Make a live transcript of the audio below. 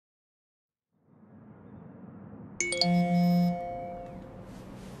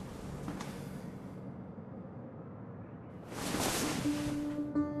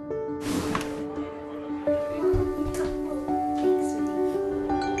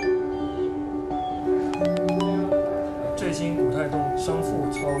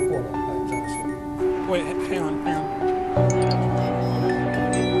Wait, hang on.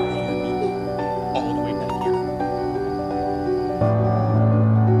 All the way back here.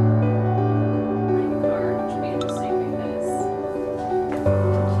 My car should be in the same way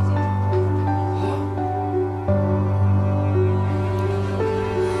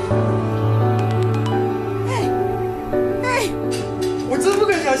Hey! 我真不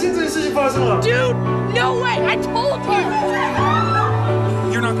敢相信这件事情发生了。 Dude, no way! I told you!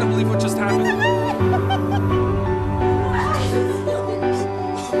 You're not gonna believe what just happened. Let me see.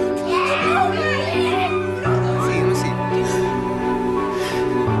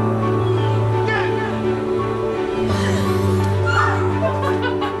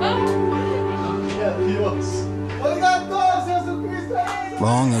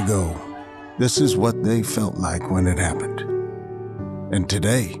 Long ago, this is what they felt like when it happened. And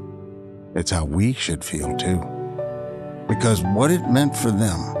today, it's how we should feel too. Because what it meant for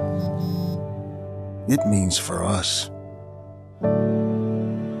them, it means for us.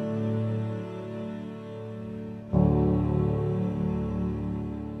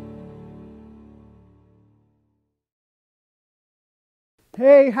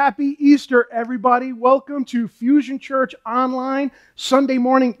 Hey, happy Easter, everybody. Welcome to Fusion Church Online Sunday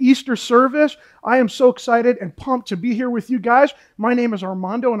morning Easter service. I am so excited and pumped to be here with you guys. My name is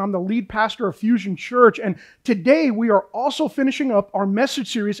Armando, and I'm the lead pastor of Fusion Church. And today we are also finishing up our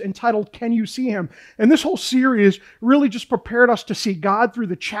message series entitled, Can You See Him? And this whole series really just prepared us to see God through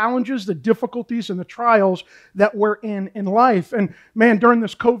the challenges, the difficulties, and the trials that we're in life. And man, during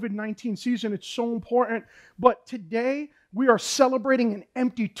this COVID-19 season, it's so important. But today, we are celebrating an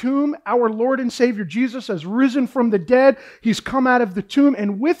empty tomb. Our Lord and Savior Jesus has risen from the dead. He's come out of the tomb,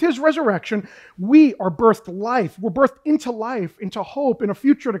 and with His resurrection, we are birthed life. We're birthed into life, into hope, in a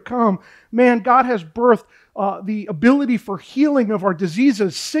future to come. Man, God has birthed the ability for healing of our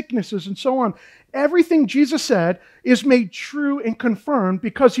diseases, sicknesses, and so on. Everything Jesus said is made true and confirmed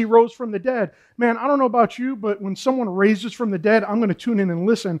because He rose from the dead. Man, I don't know about you, but when someone raises from the dead, I'm going to tune in and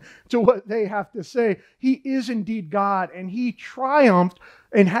listen to what they have to say. He is indeed God, and He triumphed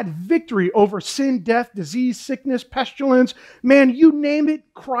and had victory over sin, death, disease, sickness, pestilence. Man, you name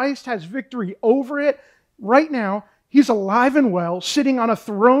it, Christ has victory over it. Right now, He's alive and well, sitting on a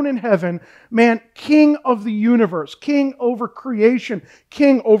throne in heaven. Man, King of the universe, King over creation,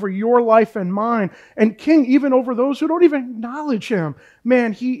 King over your life and mine, and King even over those who don't even acknowledge Him.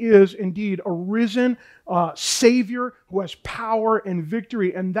 Man, He is indeed a risen Savior who has power and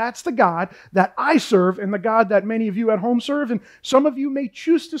victory. And that's the God that I serve and the God that many of you at home serve. And some of you may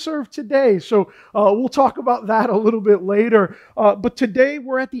choose to serve today. So we'll talk about that a little bit later. But today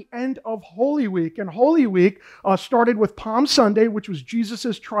we're at the end of Holy Week. And Holy Week started with Palm Sunday, which was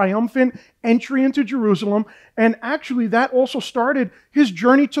Jesus' triumphant entry into Jerusalem. And actually that also started His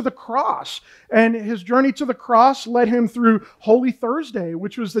journey to the cross. And His journey to the cross led Him through Holy Thursday,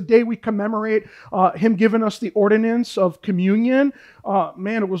 which was the day we commemorate Him giving us the ordinance of communion.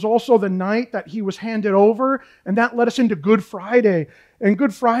 Man, it was also the night that He was handed over, and that led us into Good Friday. And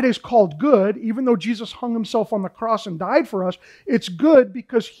Good Friday is called good, even though Jesus hung Himself on the cross and died for us. It's good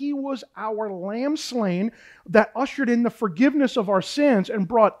because He was our lamb slain that ushered in the forgiveness of our sins and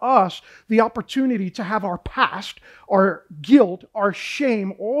brought us the opportunity to have our past, our guilt, our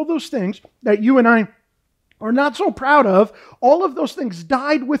shame, all those things that you and I are not so proud of. All of those things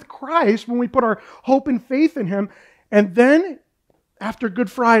died with Christ when we put our hope and faith in Him. And then, after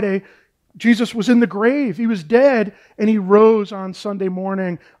Good Friday, Jesus was in the grave. He was dead, and He rose on Sunday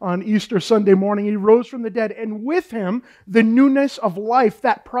morning, on Easter Sunday morning. He rose from the dead, and with Him, the newness of life,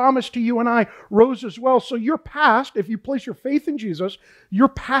 that promise to you and I, rose as well. So your past, if you place your faith in Jesus, your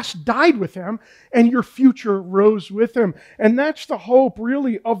past died with Him, and your future rose with Him. And that's the hope,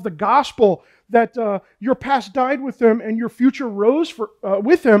 really, of the gospel, that your past died with Him and your future rose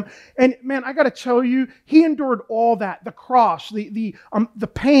with Him. And man, I got to tell you, He endured all that, the cross, the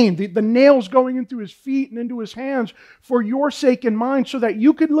pain, the nails going into His feet and into His hands for your sake and mine, so that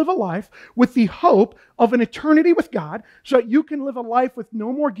you could live a life with the hope of an eternity with God, so that you can live a life with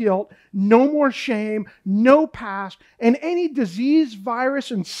no more guilt, no more shame, no past, and any disease,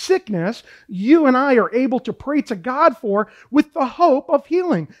 virus, and sickness you and I are able to pray to God for with the hope of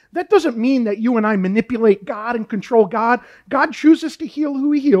healing. That doesn't mean that you and I manipulate God and control God. God chooses to heal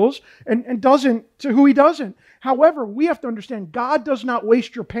who He heals and doesn't to who he doesn't. However, we have to understand God does not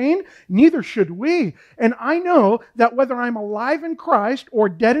waste your pain, neither should we. And I know that whether I'm alive in Christ or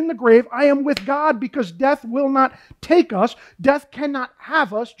dead in the grave, I am with God because death will not take us. Death cannot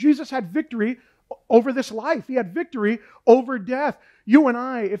have us. Jesus had victory over this life. He had victory over death. You and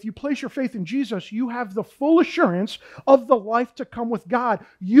I, if you place your faith in Jesus, you have the full assurance of the life to come with God.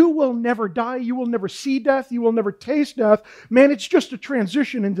 You will never die. You will never see death. You will never taste death. Man, it's just a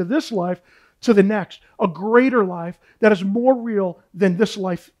transition into this life to the next, a greater life that is more real than this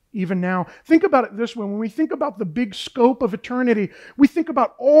life even now. Think about it this way. When we think about the big scope of eternity, we think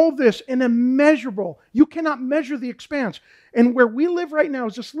about all this in immeasurable. You cannot measure the expanse. And where we live right now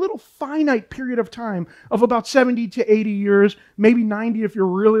is this little finite period of time of about 70 to 80 years, maybe 90 if you're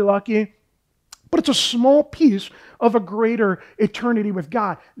really lucky. But it's a small piece of a greater eternity with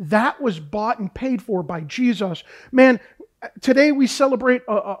God. That was bought and paid for by Jesus. Man, today we celebrate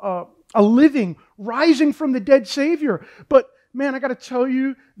a living, rising from the dead Savior. But man, I got to tell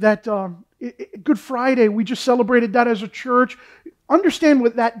you that Good Friday, we just celebrated that as a church. Understand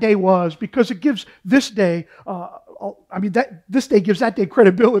what that day was, because it gives this day, this day gives that day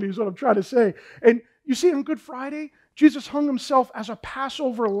credibility is what I'm trying to say. And you see, on Good Friday, Jesus hung himself as a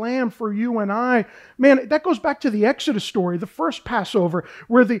Passover lamb for you and I. Man, that goes back to the Exodus story, the first Passover,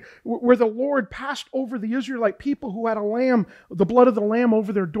 where the Lord passed over the Israelite people who had a lamb, the blood of the lamb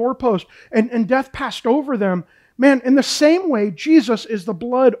over their doorpost, and death passed over them. Man, in the same way, Jesus is the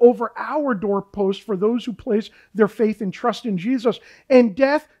blood over our doorpost for those who place their faith and trust in Jesus. And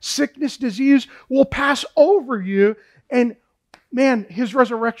death, sickness, disease will pass over you. And man, his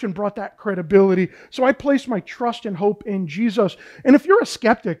resurrection brought that credibility. So I place my trust and hope in Jesus. And if you're a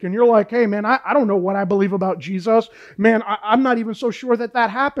skeptic and you're like, hey, man, I don't know what I believe about Jesus. Man, I'm not even so sure that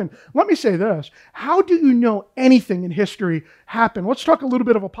happened. Let me say this. How do you know anything in history happened? Let's talk a little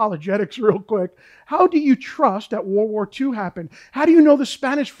bit of apologetics real quick. How do you trust that World War II happened? How do you know the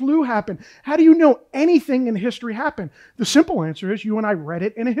Spanish flu happened? How do you know anything in history happened? The simple answer is you and I read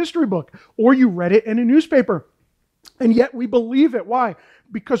it in a history book, or you read it in a newspaper. And yet we believe it. Why?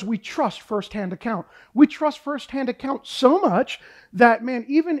 Because we trust firsthand account. We trust firsthand account so much that, man,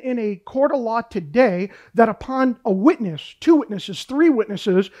 even in a court of law today, that upon a witness, 2 witnesses, 3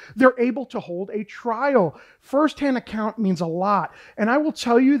 witnesses, they're able to hold a trial. Firsthand account means a lot. And I will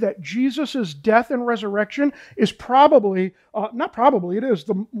tell you that Jesus' death and resurrection is probably, it is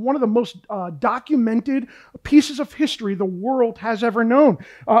one of the most documented pieces of history the world has ever known.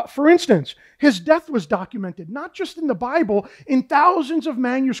 For instance, his death was documented, not just in the Bible, in thousands of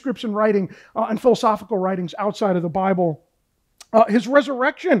manuscripts and writing and philosophical writings outside of the Bible. His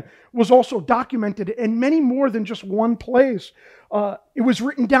resurrection was also documented in many more than just one place. It was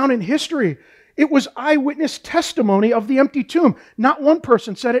written down in history. It was eyewitness testimony of the empty tomb. Not one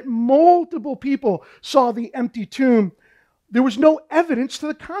person said it. Multiple people saw the empty tomb. There was no evidence to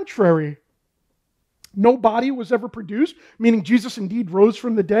the contrary. No body was ever produced, meaning Jesus indeed rose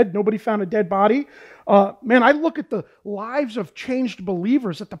from the dead. Nobody found a dead body. Man, I look at the lives of changed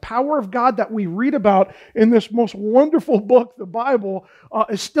believers, at the power of God that we read about in this most wonderful book, the Bible,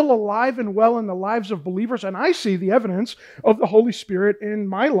 is still alive and well in the lives of believers. And I see the evidence of the Holy Spirit in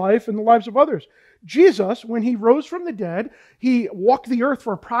my life and the lives of others. Jesus, when he rose from the dead, he walked the earth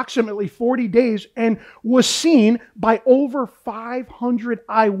for approximately 40 days and was seen by over 500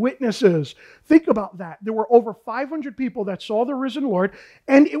 eyewitnesses. Think about that. There were over 500 people that saw the risen Lord,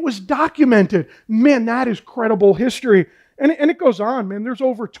 and it was documented. Man, that is credible history. And it goes on, man. There's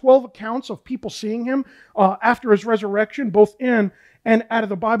over 12 accounts of people seeing him after his resurrection, both in and out of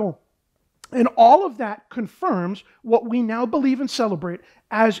the Bible. And all of that confirms what we now believe and celebrate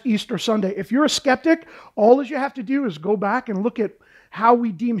as Easter Sunday. If you're a skeptic, all you have to do is go back and look at how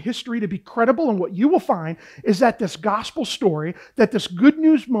we deem history to be credible, and what you will find is that this gospel story, that this good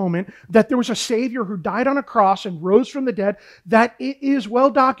news moment, that there was a Savior who died on a cross and rose from the dead, that it is well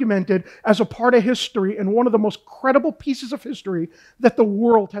documented as a part of history and one of the most credible pieces of history that the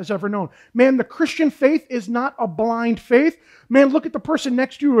world has ever known. Man, the Christian faith is not a blind faith. Man, look at the person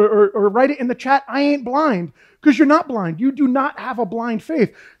next to you or write it in the chat, I ain't blind. Because you're not blind. You do not have a blind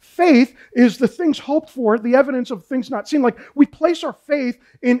faith. Faith is the things hoped for, the evidence of things not seen. Like, we place our faith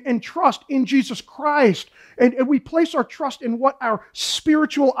and trust in Jesus Christ. And we place our trust in what our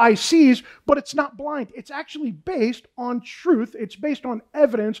spiritual eye sees, but it's not blind. It's actually based on truth. It's based on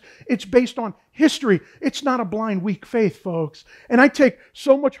evidence. It's based on history. It's not a blind, weak faith, folks. And I take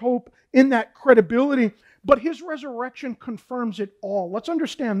so much hope in that credibility. but his resurrection confirms it all. Let's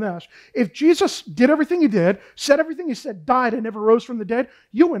understand this. If Jesus did everything he did, said everything he said, died, and never rose from the dead,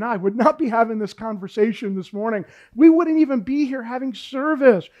 you and I would not be having this conversation this morning. We wouldn't even be here having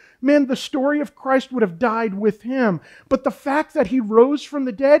service. Man, the story of Christ would have died with him. But the fact that he rose from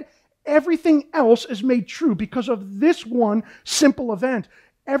the dead, everything else is made true because of this one simple event.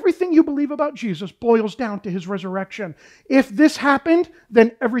 Everything you believe about Jesus boils down to his resurrection. If this happened,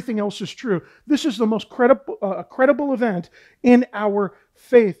 then everything else is true. This is the most credible event in our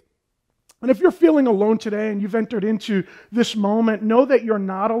faith. And if you're feeling alone today and you've entered into this moment, know that you're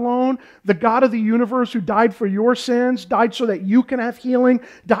not alone. The God of the universe who died for your sins, died so that you can have healing,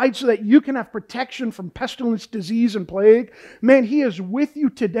 died so that you can have protection from pestilence, disease, and plague. Man, he is with you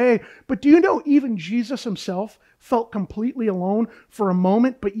today. But do you know even Jesus himself felt completely alone for a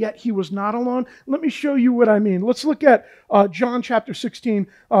moment, but yet he was not alone? Let me show you what I mean. Let's look at John chapter 16,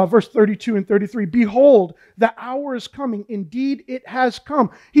 verse 32 and 33. Behold, the hour is coming. Indeed, it has come.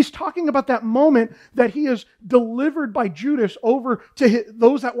 He's talking about that moment that he is delivered by Judas over to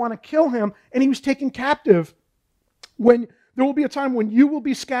those that want to kill him, and he was taken captive. When there will be a time when you will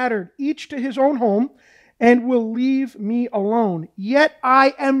be scattered, each to his own home, and will leave me alone. Yet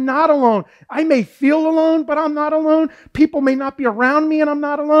I am not alone. I may feel alone, but I'm not alone. People may not be around me and I'm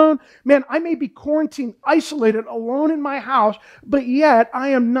not alone. Man, I may be quarantined, isolated, alone in my house, but yet I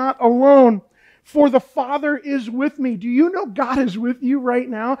am not alone. For the Father is with me. Do you know God is with you right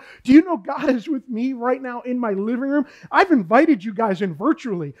now? Do you know God is with me right now in my living room? I've invited you guys in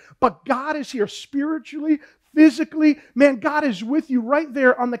virtually, but God is here spiritually, physically. Man, God is with you right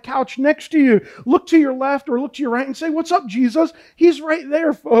there on the couch next to you. Look to your left or look to your right and say, "What's up, Jesus?" He's right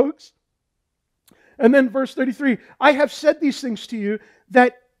there, folks. And then verse 33, I have said these things to you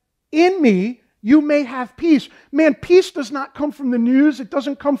that in me you may have peace. Man, peace does not come from the news. It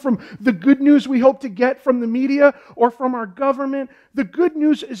doesn't come from the good news we hope to get from the media or from our government. The good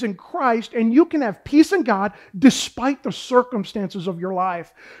news is in Christ, and you can have peace in God despite the circumstances of your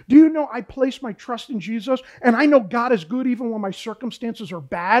life. Do you know I place my trust in Jesus, and I know God is good even when my circumstances are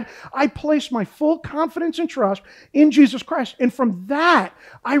bad? I place my full confidence and trust in Jesus Christ, and from that,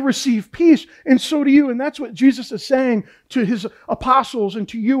 I receive peace, and so do you. And that's what Jesus is saying to his apostles and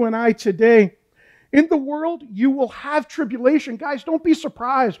to you and I today. In the world, you will have tribulation. Guys, don't be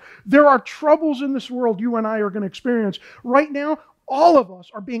surprised. There are troubles in this world you and I are going to experience. Right now, all of us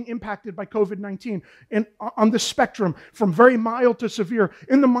are being impacted by COVID-19 and on the spectrum from very mild to severe.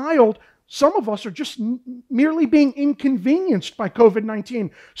 In the mild, some of us are just merely being inconvenienced by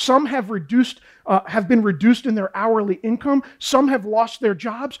COVID-19. Some have been reduced in their hourly income. Some have lost their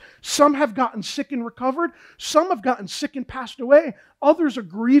jobs. Some have gotten sick and recovered. Some have gotten sick and passed away. Others are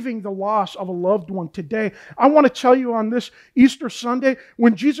grieving the loss of a loved one today. I want to tell you on this Easter Sunday,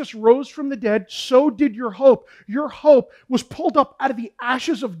 when Jesus rose from the dead, so did your hope. Your hope was pulled up out of the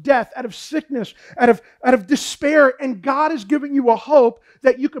ashes of death, out of sickness, out of despair, and God is giving you a hope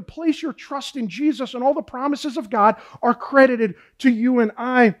that you can place your trust in Jesus, and all the promises of God are credited to you and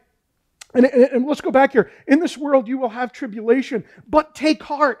I. And let's go back here. In this world, you will have tribulation, but take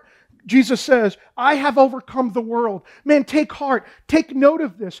heart. Jesus says, I have overcome the world. Man, take heart. Take note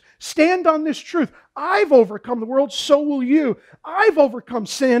of this. Stand on this truth. I've overcome the world, so will you. I've overcome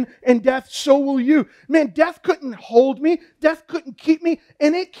sin and death, so will you. Man, death couldn't hold me. Death couldn't keep me,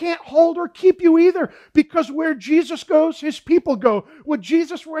 and it can't hold or keep you either, because where Jesus goes, his people go. What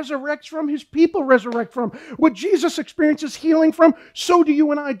Jesus resurrects from, his people resurrect from. What Jesus experiences healing from, so do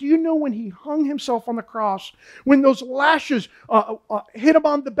you and I. Do you know when he hung himself on the cross, when those lashes hit him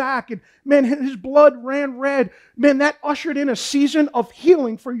on the back, and man, his blood ran red, man, that ushered in a season of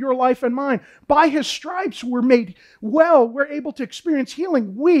healing for your life and mine. By his stripes we're made well. We're able to experience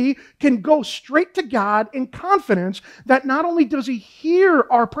healing. We can go straight to God in confidence that not only does he hear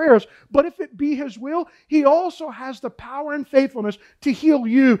our prayers, but if it be his will, he also has the power and faithfulness to heal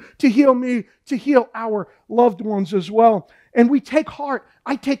you, to heal me, to heal our loved ones as well. And we take heart.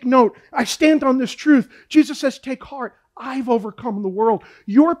 I take note. I stand on this truth. Jesus says, take heart. I've overcome the world.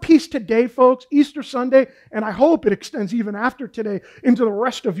 Your peace today, folks, Easter Sunday, and I hope it extends even after today into the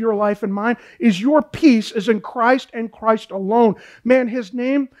rest of your life and mine, is your peace is in Christ and Christ alone. Man, his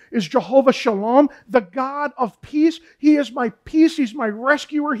name is Jehovah Shalom, the God of peace. He is my peace. He's my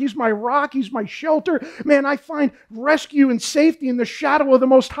rescuer. He's my rock. He's my shelter. Man, I find rescue and safety in the shadow of the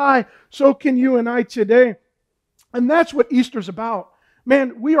Most High. So can you and I today. And that's what Easter's about.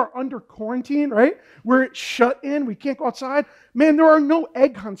 Man, we are under quarantine, right? We're shut in. We can't go outside. Man, there are no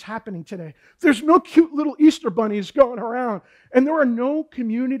egg hunts happening today. There's no cute little Easter bunnies going around. And there are no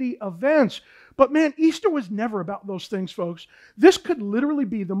community events. But man, Easter was never about those things, folks. This could literally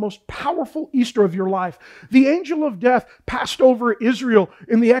be the most powerful Easter of your life. The angel of death passed over Israel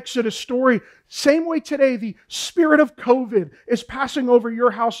in the Exodus story. Same way today, the spirit of COVID is passing over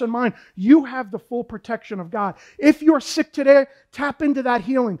your house and mine. You have the full protection of God. If you're sick today, tap into that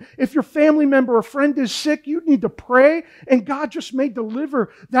healing. If your family member or friend is sick, you need to pray, and God just may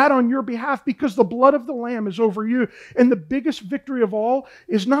deliver that on your behalf because the blood of the Lamb is over you. And the biggest victory of all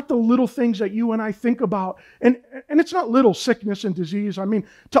is not the little things that you and I think about. And it's not little, sickness and disease. I mean,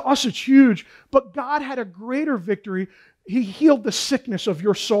 to us it's huge. But God had a greater victory. He healed the sickness of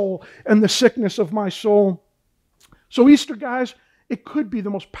your soul and the sickness of my soul. So Easter, guys, it could be the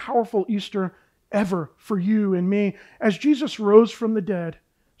most powerful Easter ever for you and me. As Jesus rose from the dead,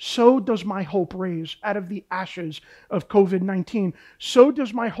 so does my hope raise out of the ashes of COVID-19. So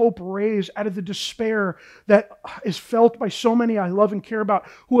does my hope raise out of the despair that is felt by so many I love and care about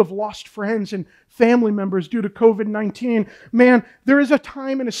who have lost friends and family members due to COVID-19. Man, there is a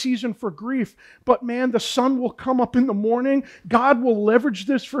time and a season for grief, but man, the sun will come up in the morning. God will leverage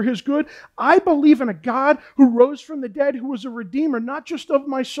this for His good. I believe in a God who rose from the dead, who was a redeemer, not just of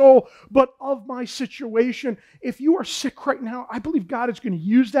my soul, but of my situation. If you are sick right now, I believe God is going to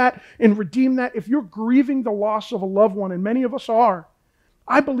use that and redeem that. If you're grieving the loss of a loved one, and many of us are,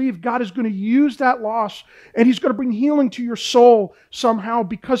 I believe God is going to use that loss and He's going to bring healing to your soul somehow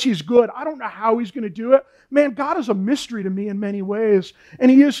because He's good. I don't know how He's going to do it. Man, God is a mystery to me in many ways, and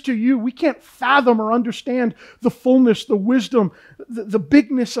He is to you. We can't fathom or understand the fullness, the wisdom, the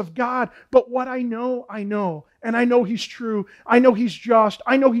bigness of God. But what I know. And I know He's true. I know He's just.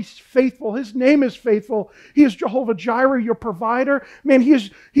 I know He's faithful. His name is faithful. He is Jehovah Jireh, your provider. Man, He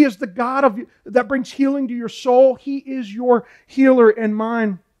is the God that brings healing to your soul. He is your healer and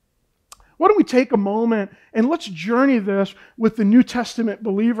mine. Why don't we take a moment and let's journey this with the New Testament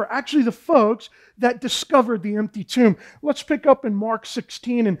believer, actually the folks that discovered the empty tomb. Let's pick up in Mark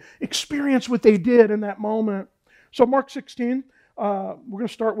 16 and experience what they did in that moment. So Mark 16, we're going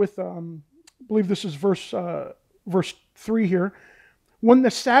to start with, I believe this is verse 3 here. When the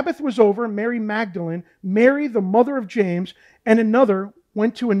Sabbath was over, Mary Magdalene, Mary the mother of James, and another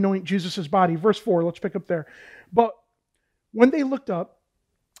went to anoint Jesus' body. Verse 4, let's pick up there. But when they looked up,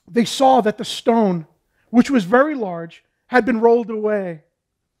 they saw that the stone, which was very large, had been rolled away.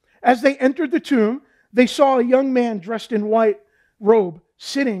 As they entered the tomb, they saw a young man dressed in white robe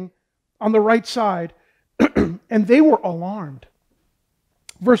sitting on the right side, and they were alarmed.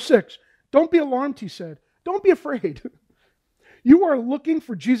 Verse 6, "Don't be alarmed," he said. "Don't be afraid. You are looking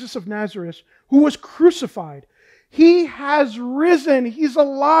for Jesus of Nazareth, who was crucified. He has risen. He's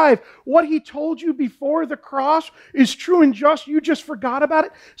alive. What He told you before the cross is true and just. You just forgot about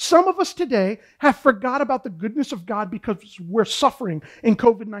it." Some of us today have forgot about the goodness of God because we're suffering in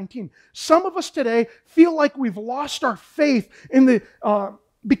COVID-19. Some of us today feel like we've lost our faith in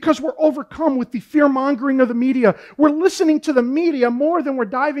because we're overcome with the fear-mongering of the media. We're listening to the media more than we're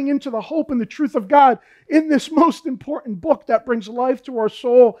diving into the hope and the truth of God in this most important book that brings life to our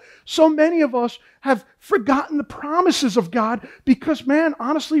soul. So many of us have forgotten the promises of God because, man,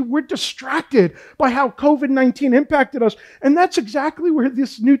 honestly, we're distracted by how COVID-19 impacted us. And that's exactly where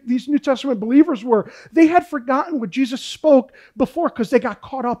these New Testament believers were. They had forgotten what Jesus spoke before because they got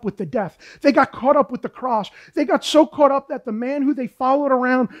caught up with the death. They got caught up with the cross. They got so caught up that the man who they followed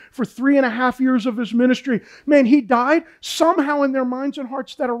around for 3.5 years of His ministry, man, he died. Somehow in their minds and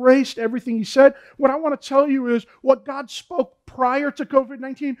hearts that erased everything He said. What I want to tell you is what God spoke prior to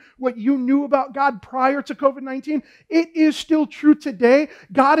COVID-19, what you knew about God prior to COVID-19, it is still true today.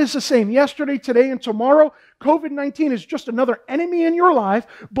 God is the same yesterday, today, and tomorrow. COVID-19 is just another enemy in your life,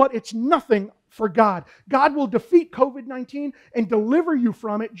 but it's nothing for God. God will defeat COVID-19 and deliver you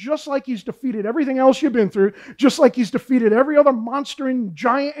from it just like He's defeated everything else you've been through, just like He's defeated every other monster and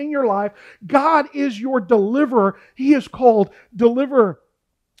giant in your life. God is your deliverer. He is called deliverer.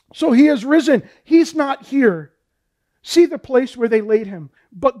 So He has risen. He's not here. See the place where they laid Him.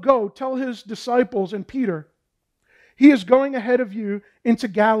 But go, tell His disciples and Peter, He is going ahead of you into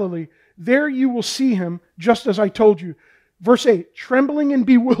Galilee. There you will see Him, just as I told you. Verse 8, trembling and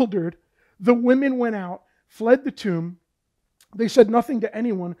bewildered, the women went out, fled the tomb. They said nothing to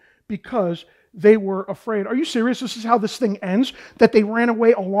anyone because they were afraid. Are you serious? This is how this thing ends? That they ran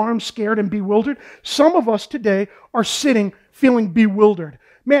away alarmed, scared, and bewildered? Some of us today are sitting feeling bewildered.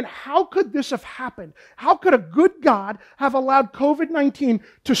 Man, how could this have happened? How could a good God have allowed COVID-19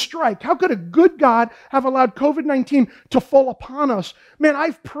 to strike? How could a good God have allowed COVID-19 to fall upon us? Man,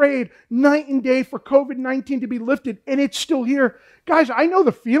 I've prayed night and day for COVID-19 to be lifted, and it's still here. Guys, I know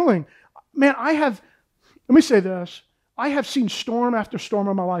the feeling. Man, let me say this. I have seen storm after storm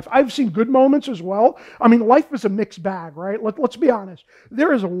in my life. I've seen good moments as well. I mean, life is a mixed bag, right? Let's be honest.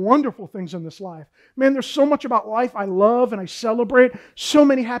 There is wonderful things in this life. Man, there's so much about life I love and I celebrate, so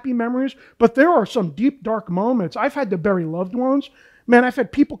many happy memories, but there are some deep, dark moments. I've had to bury loved ones. Man, I've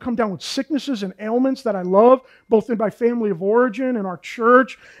had people come down with sicknesses and ailments that I love, both in my family of origin and our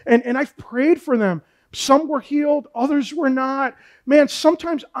church, and I've prayed for them. Some were healed, others were not. Man,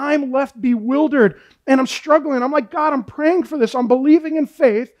 sometimes I'm left bewildered and I'm struggling. I'm like, God, I'm praying for this. I'm believing in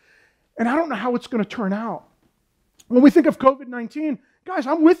faith, and I don't know how it's going to turn out. When we think of COVID-19, guys,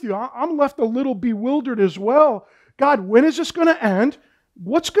 I'm with you. I'm left a little bewildered as well. God, when is this going to end?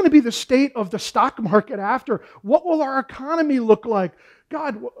 What's going to be the state of the stock market after? What will our economy look like?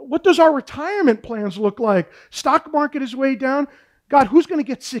 God, what does our retirement plans look like? Stock market is way down. God, who's going to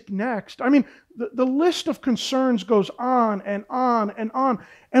get sick next? I mean, the list of concerns goes on and on and on,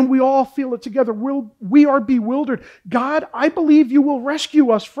 and we all feel it together. We are bewildered. God, I believe you will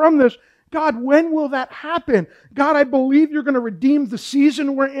rescue us from this. God, when will that happen? God, I believe you're going to redeem the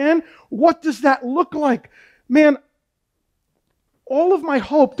season we're in. What does that look like? Man, all of my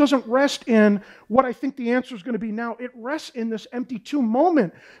hope doesn't rest in what I think the answer is going to be now. It rests in this empty tomb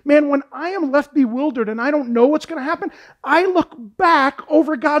moment. Man, when I am left bewildered and I don't know what's going to happen, I look back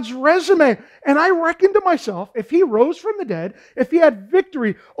over God's resume and I reckon to myself, if he rose from the dead, if he had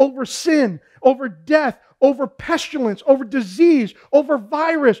victory over sin, over death, over pestilence, over disease, over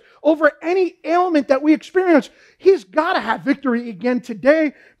virus, over any ailment that we experience, he's got to have victory again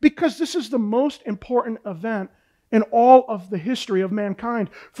today, because this is the most important event in all of the history of mankind,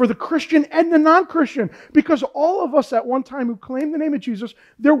 for the Christian and the non-Christian, because all of us at one time who claimed the name of Jesus,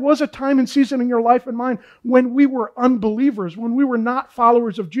 there was a time and season in your life and mine when we were unbelievers, when we were not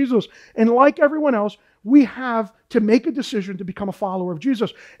followers of Jesus. And like everyone else, we have to make a decision to become a follower of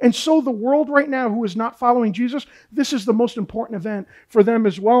Jesus. And so the world right now who is not following Jesus, this is the most important event for them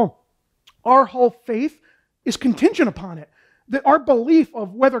as well. Our whole faith is contingent upon it. That our belief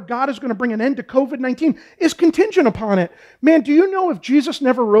of whether God is going to bring an end to COVID-19 is contingent upon it. Man, do you know if Jesus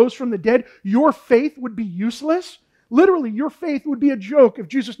never rose from the dead, your faith would be useless? Literally, your faith would be a joke if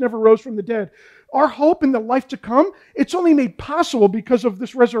Jesus never rose from the dead. Our hope in the life to come, it's only made possible because of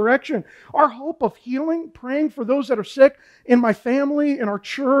this resurrection. Our hope of healing, praying for those that are sick in my family, in our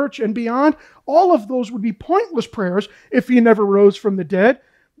church, and beyond, all of those would be pointless prayers if he never rose from the dead.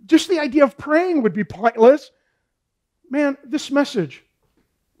 Just the idea of praying would be pointless. Man, this message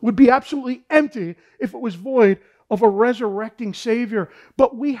would be absolutely empty if it was void of a resurrecting Savior.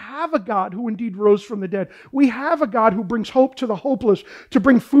 But we have a God who indeed rose from the dead. We have a God who brings hope to the hopeless, to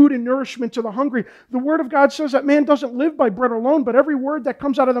bring food and nourishment to the hungry. The Word of God says that man doesn't live by bread alone, but every word that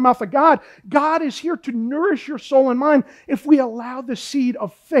comes out of the mouth of God. God is here to nourish your soul and mind if we allow the seed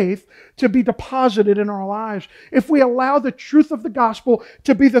of faith to be deposited in our lives. If we allow the truth of the gospel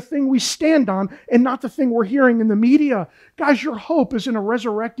to be the thing we stand on and not the thing we're hearing in the media. Guys, your hope is in a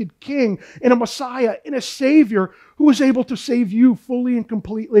resurrected King, in a Messiah, in a Savior who is able to save you fully and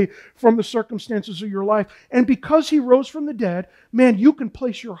completely from the circumstances of your life. And because he rose from the dead, man, you can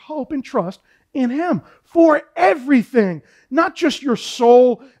place your hope and trust in him for everything. Not just your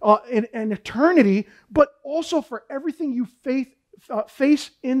soul and eternity, but also for everything you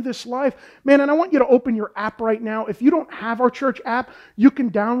face in this life. Man, and I want you to open your app right now. If you don't have our church app, you can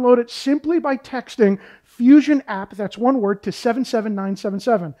download it simply by texting Fusion app, that's one word, to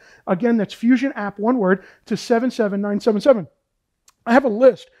 77977. Again, that's Fusion app, one word, to 77977. I have a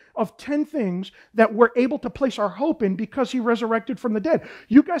list of 10 things that we're able to place our hope in because he resurrected from the dead.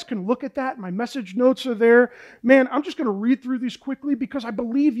 You guys can look at that. My message notes are there. Man, I'm just going to read through these quickly because I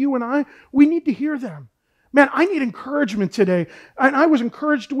believe you and we need to hear them. Man, I need encouragement today. And I was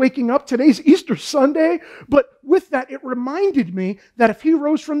encouraged waking up. Today's Easter Sunday. But with that, it reminded me that if he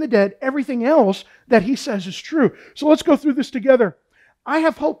rose from the dead, everything else that he says is true. So let's go through this together. I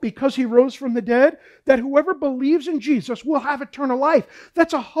have hope because he rose from the dead, that whoever believes in Jesus will have eternal life.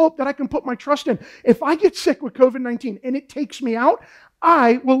 That's a hope that I can put my trust in. If I get sick with COVID-19 and it takes me out,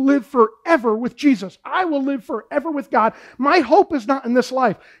 I will live forever with Jesus. I will live forever with God. My hope is not in this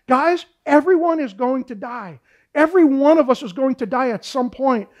life. Guys, everyone is going to die. Every one of us is going to die at some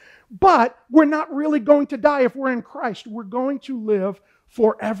point. But we're not really going to die if we're in Christ. We're going to live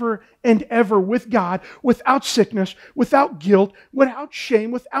forever and ever with God, without sickness, without guilt, without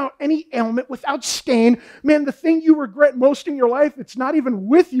shame, without any ailment, without stain. Man, the thing you regret most in your life, it's not even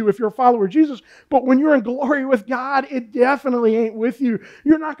with you if you're a follower of Jesus, but when you're in glory with God, it definitely ain't with you.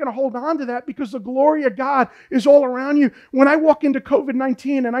 You're not going to hold on to that because the glory of God is all around you. When I walk into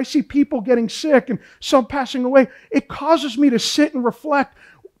COVID-19 and I see people getting sick and some passing away, it causes me to sit and reflect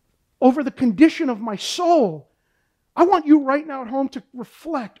over the condition of my soul. I want you right now at home to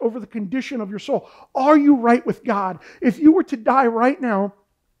reflect over the condition of your soul. Are you right with God? If you were to die right now,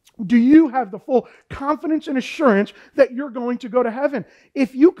 do you have the full confidence and assurance that you're going to go to heaven?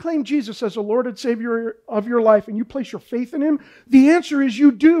 If you claim Jesus as the Lord and Savior of your life and you place your faith in Him, the answer is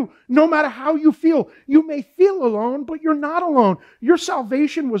you do, no matter how you feel. You may feel alone, but you're not alone. Your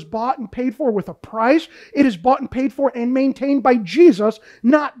salvation was bought and paid for with a price. It is bought and paid for and maintained by Jesus,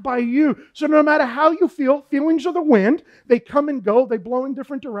 not by you. So no matter how you feel, feelings are the wind. They come and go. They blow in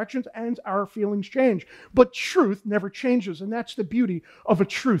different directions, and our feelings change. But truth never changes, and that's the beauty of a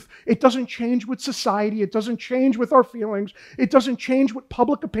truth. It doesn't change with society. It doesn't change with our feelings. It doesn't change with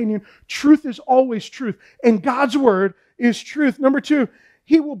public opinion. Truth is always truth, and God's word is truth. Number 2,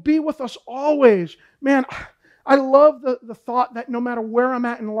 He will be with us always. Man, I love the thought that no matter where I'm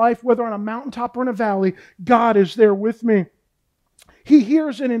at in life, whether on a mountaintop or in a valley, God is there with me. He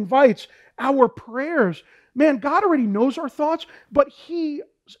hears and invites our prayers. Man, God already knows our thoughts, but He,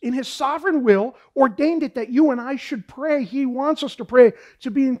 in His sovereign will, ordained it that you and I should pray. He wants us to pray,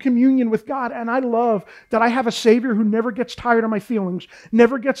 to be in communion with God. And I love that I have a Savior who never gets tired of my feelings,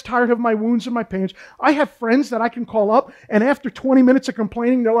 never gets tired of my wounds and my pains. I have friends that I can call up, and after 20 minutes of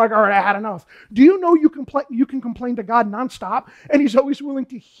complaining, they're like, all right, I had enough. Do you know you can complain to God nonstop, and He's always willing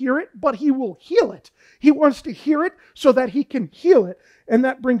to hear it, but He will heal it. He wants to hear it so that He can heal it. And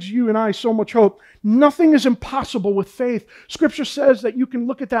that brings you and I so much hope. Nothing is impossible with faith. Scripture says that you can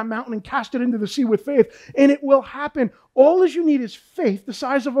look at that mountain and cast it into the sea with faith, and it will happen. All you need is faith the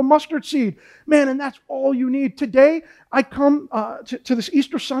size of a mustard seed. Man, and that's all you need. Today, I come to this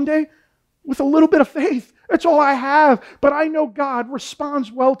Easter Sunday with a little bit of faith. That's all I have. But I know God responds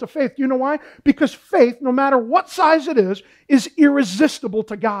well to faith. You know why? Because faith, no matter what size it is irresistible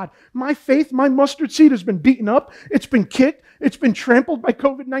to God. My faith, my mustard seed has been beaten up. It's been kicked. It's been trampled by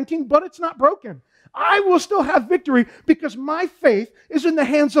COVID-19, but it's not broken. I will still have victory because my faith is in the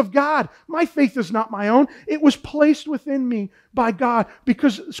hands of God. My faith is not my own. It was placed within me by God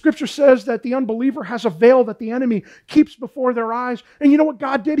because Scripture says that the unbeliever has a veil that the enemy keeps before their eyes. And you know what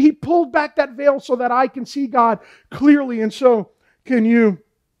God did? He pulled back that veil so that I can see God clearly, and so can you.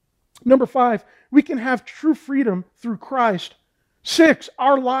 Number 5, we can have true freedom through Christ. 6,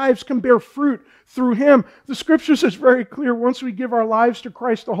 our lives can bear fruit through Him. The Scriptures is very clear. Once we give our lives to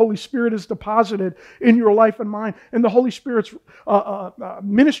Christ, the Holy Spirit is deposited in your life and mine. And the Holy Spirit's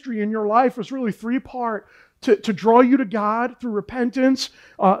ministry in your life is really 3-part. To draw you to God through repentance,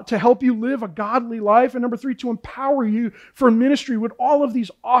 to help you live a godly life. And number 3, to empower you for ministry with all of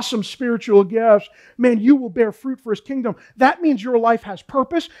these awesome spiritual gifts. Man, you will bear fruit for His kingdom. That means your life has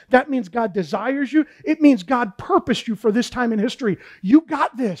purpose. That means God desires you. It means God purposed you for this time in history. You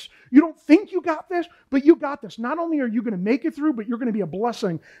got this. You don't think you got this, but you got this. Not only are you going to make it through, but you're going to be a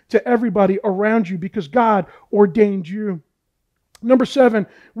blessing to everybody around you because God ordained you. Number 7,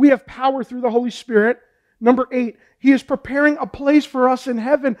 we have power through the Holy Spirit. Number 8, He is preparing a place for us in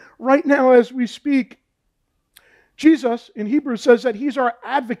heaven right now as we speak. Jesus, in Hebrews, says that He's our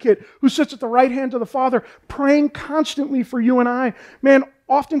advocate who sits at the right hand of the Father, praying constantly for you and I. Man,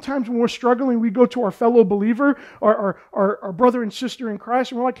 oftentimes when we're struggling, we go to our fellow believer, our brother and sister in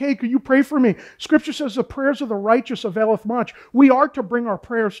Christ, and we're like, hey, could you pray for me? Scripture says the prayers of the righteous availeth much. We are to bring our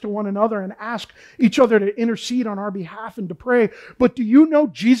prayers to one another and ask each other to intercede on our behalf and to pray. But do you know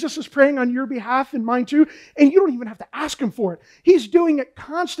Jesus is praying on your behalf and mine too? And you don't even have to ask Him for it. He's doing it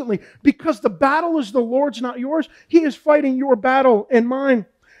constantly because the battle is the Lord's, not yours. He is fighting your battle and mine.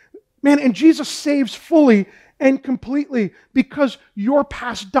 Man, and Jesus saves fully and completely because your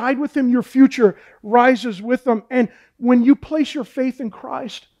past died with Him, your future rises with Him. And when you place your faith in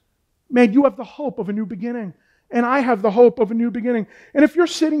Christ, man, you have the hope of a new beginning. And I have the hope of a new beginning. And if you're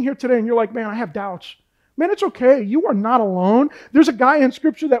sitting here today and you're like, man, I have doubts, man, it's okay. You are not alone. There's a guy in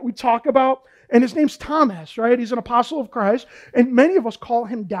Scripture that we talk about, and his name's Thomas, right? He's an apostle of Christ, and many of us call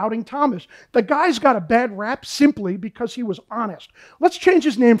him Doubting Thomas. The guy's got a bad rap simply because he was honest. Let's change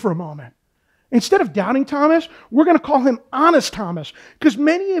his name for a moment. Instead of Doubting Thomas, we're going to call him Honest Thomas, because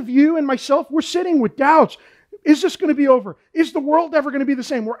many of you and myself, we're sitting with doubts. Is this going to be over? Is the world ever going to be the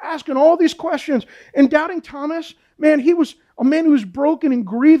same? We're asking all these questions. And Doubting Thomas, man, he was a man who was broken and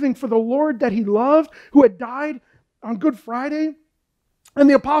grieving for the Lord that he loved, who had died on Good Friday. And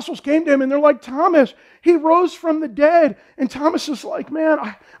the apostles came to him and they're like, Thomas, He rose from the dead. And Thomas is like, man,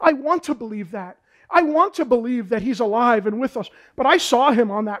 I want to believe that. I want to believe that He's alive and with us. But I saw Him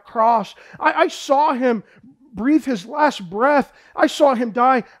on that cross. I saw Him breathe his last breath. I saw him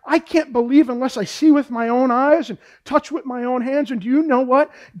die. I can't believe unless I see with my own eyes and touch with my own hands. And do you know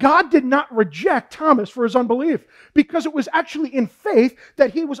what? God did not reject Thomas for his unbelief, because it was actually in faith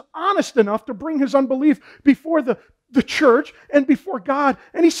that he was honest enough to bring his unbelief before the church and before God.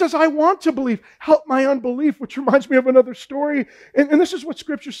 And he says, I want to believe. Help my unbelief, which reminds me of another story. And this is what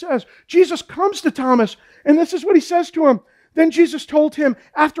Scripture says. Jesus comes to Thomas, and this is what he says to him. Then Jesus told him,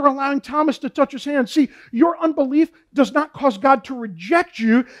 after allowing Thomas to touch his hand, see, your unbelief does not cause God to reject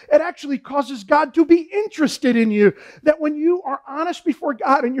you. It actually causes God to be interested in you. That when you are honest before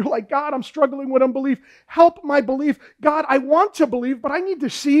God and you're like, God, I'm struggling with unbelief. Help my belief. God, I want to believe, but I need to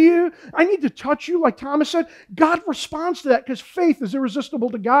see you. I need to touch you, like Thomas said. God responds to that because faith is irresistible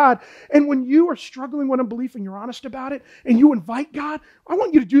to God. And when you are struggling with unbelief and you're honest about it and you invite God, I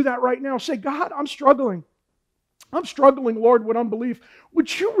want you to do that right now. Say, God, I'm struggling. I'm struggling, Lord, with unbelief.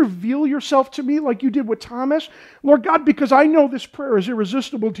 Would you reveal yourself to me like you did with Thomas? Lord God, because I know this prayer is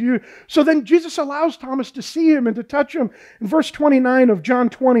irresistible to you. So then Jesus allows Thomas to see him and to touch him. In verse 29 of John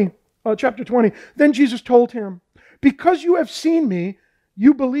 20, chapter 20, then Jesus told him, because you have seen me,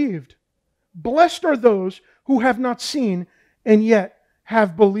 you believed. Blessed are those who have not seen and yet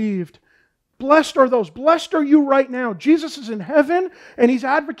have believed. Blessed are those. Blessed are you right now. Jesus is in heaven and he's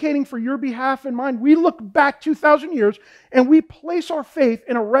advocating for your behalf and mine. We look back 2,000 years and we place our faith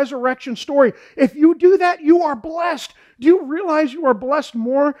in a resurrection story. If you do that, you are blessed. Do you realize you are blessed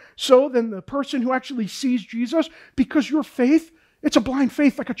more so than the person who actually sees Jesus? Because your faith, it's a blind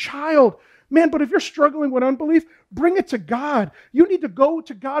faith like a child. Man, but if you're struggling with unbelief, bring it to God. You need to go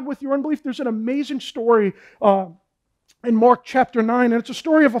to God with your unbelief. There's an amazing story in Mark chapter 9, and it's a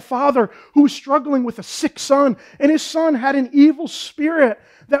story of a father who was struggling with a sick son, and his son had an evil spirit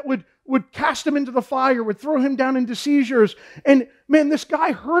that would cast him into the fire, would throw him down into seizures. And man, this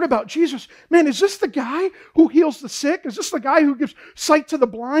guy heard about Jesus. Man, is this the guy who heals the sick? Is this the guy who gives sight to the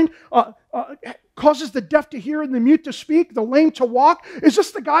blind, causes the deaf to hear and the mute to speak, the lame to walk? Is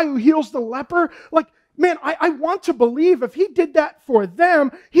this the guy who heals the leper? Like, man, I want to believe if he did that for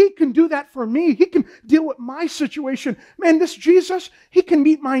them, he can do that for me. He can deal with my situation. Man, this Jesus, he can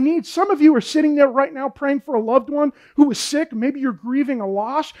meet my needs. Some of you are sitting there right now praying for a loved one who is sick. Maybe you're grieving a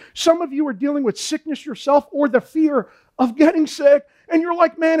loss. Some of you are dealing with sickness yourself or the fear of getting sick. And you're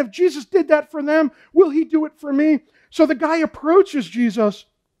like, man, if Jesus did that for them, will he do it for me? So the guy approaches Jesus.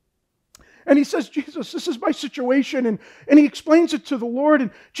 And he says, Jesus, this is my situation. And he explains it to the Lord.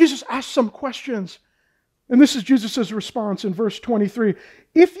 And Jesus asks some questions. And this is Jesus' response in verse 23.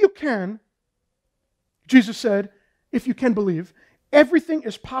 If you can, Jesus said, if you can believe, everything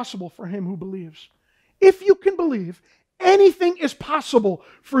is possible for him who believes. If you can believe, anything is possible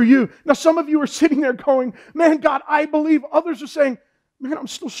for you. Now, some of you are sitting there going, man, God, I believe. Others are saying, man, I'm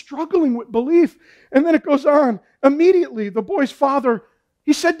still struggling with belief. And then it goes on. Immediately, the boy's father,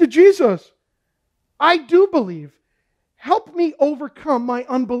 he said to Jesus, I do believe. Help me overcome my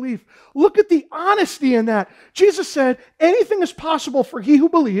unbelief. Look at the honesty in that. Jesus said, anything is possible for he who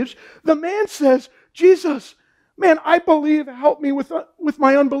believes. The man says, Jesus, man, I believe. Help me with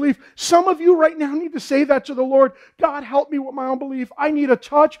my unbelief. Some of you right now need to say that to the Lord. God, help me with my unbelief. I need a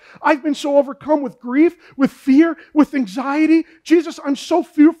touch. I've been so overcome with grief, with fear, with anxiety. Jesus, I'm so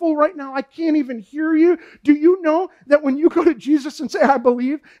fearful right now. I can't even hear you. Do you know that when you go to Jesus and say, I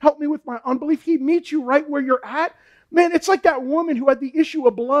believe, help me with my unbelief, he meets you right where you're at? Man, it's like that woman who had the issue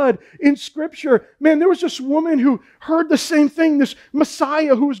of blood in Scripture. Man, there was this woman who heard the same thing, this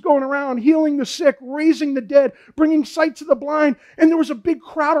Messiah who was going around healing the sick, raising the dead, bringing sight to the blind, and there was a big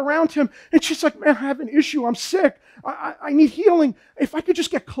crowd around him. And she's like, man, I have an issue. I'm sick. I need healing. If I could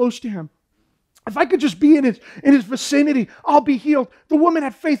just get close to him. If I could just be in his vicinity, I'll be healed. The woman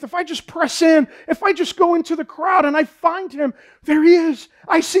had faith. If I just press in, if I just go into the crowd and I find him, there he is.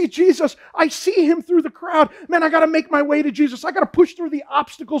 I see Jesus. I see him through the crowd. Man, I got to make my way to Jesus. I got to push through the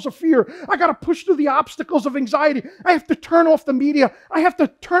obstacles of fear. I got to push through the obstacles of anxiety. I have to turn off the media. I have to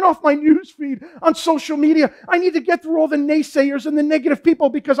turn off my news feed on social media. I need to get through all the naysayers and the negative people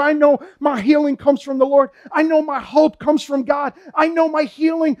because I know my healing comes from the Lord. I know my hope comes from God. I know my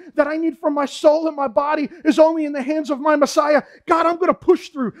healing that I need from my soul and my body is only in the hands of my Messiah. God, I'm going to push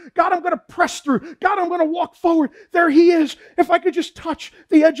through. God, I'm going to press through. God, I'm going to walk forward. There he is. If I could just touch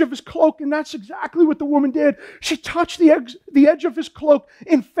the edge of his cloak, and that's exactly what the woman did. She touched the edge of his cloak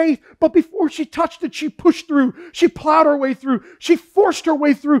in faith, but before she touched it, she pushed through. She plowed her way through. She forced her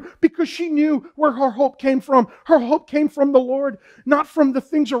way through because she knew where her hope came from. Her hope came from the Lord, not from the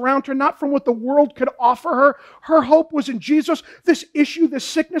things around her, not from what the world could offer her. Her hope was in Jesus. This issue, this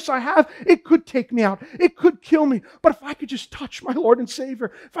sickness I have, it could could take me out. It could kill me. But if I could just touch my Lord and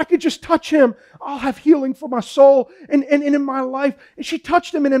Savior, if I could just touch him, I'll have healing for my soul and in my life. And she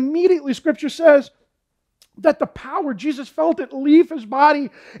touched him, and immediately Scripture says that the power, Jesus felt it leave his body,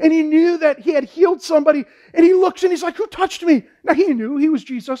 and he knew that he had healed somebody, and he looks and he's like, who touched me? Now he knew he was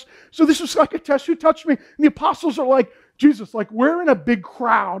Jesus, so this was like a test, who touched me? And the apostles are like, Jesus, like, we're in a big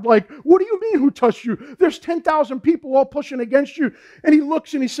crowd. Like, what do you mean who touched you? There's 10,000 people all pushing against you. And he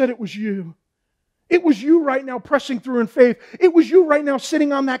looks and he said, it was you. It was you right now pressing through in faith. It was you right now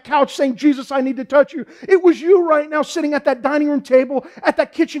sitting on that couch saying, Jesus, I need to touch you. It was you right now sitting at that dining room table, at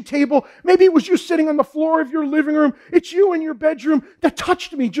that kitchen table. Maybe it was you sitting on the floor of your living room. It's you in your bedroom that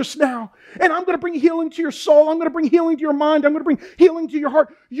touched me just now. And I'm going to bring healing to your soul. I'm going to bring healing to your mind. I'm going to bring healing to your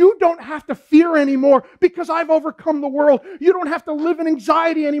heart. You don't have to fear anymore because I've overcome the world. You don't have to live in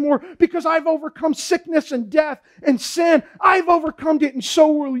anxiety anymore because I've overcome sickness and death and sin. I've overcome it, and so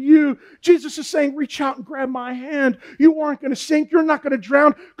will you. Jesus is saying, reach out and grab my hand. You aren't going to sink. You're not going to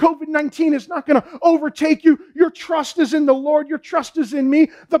drown. COVID-19 is not going to overtake you. Your trust is in the Lord. Your trust is in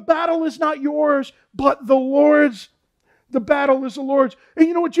me. The battle is not yours, but the Lord's. The battle is the Lord's. And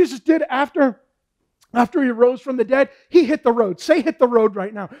you know what Jesus did after he rose from the dead? He hit the road. Say hit the road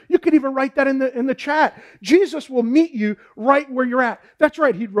right now. You could even write that in the chat. Jesus will meet you right where you're at. That's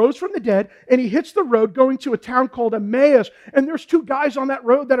right. He rose from the dead and he hits the road going to a town called Emmaus. And there's two guys on that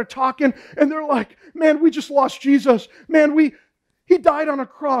road that are talking, and they're like, man, we just lost Jesus. Man, he died on a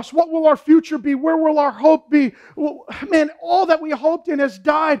cross. What will our future be? Where will our hope be? Well, man, all that we hoped in has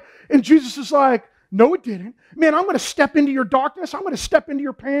died. And Jesus is like, no, it didn't. Man, I'm going to step into your darkness. I'm going to step into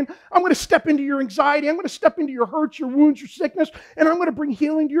your pain. I'm going to step into your anxiety. I'm going to step into your hurts, your wounds, your sickness, and I'm going to bring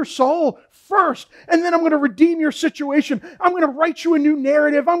healing to your soul first. And then I'm going to redeem your situation. I'm going to write you a new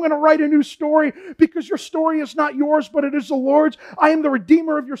narrative. I'm going to write a new story because your story is not yours, but it is the Lord's. I am the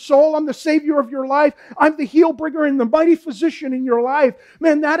redeemer of your soul. I'm the savior of your life. I'm the heel bringer and the mighty physician in your life.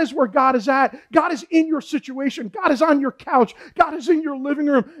 Man, that is where God is at. God is in your situation. God is on your couch. God is in your living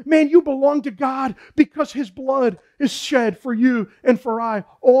room. Man, you belong to God because his blood is shed for you and for I.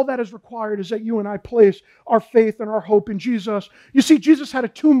 All that is required is that you and I place our faith and our hope in Jesus. You see, Jesus had a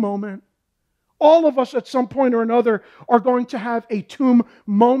tomb moment. All of us at some point or another are going to have a tomb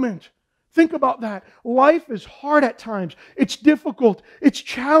moment. Think about that. Life is hard at times. It's difficult. It's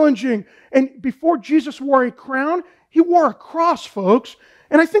challenging. And before Jesus wore a crown, he wore a cross, folks.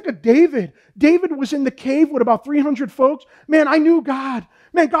 And I think of David. David was in the cave with about 300 folks. Man, I knew God.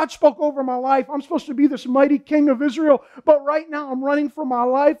 Man, God spoke over my life. I'm supposed to be this mighty king of Israel, but right now I'm running for my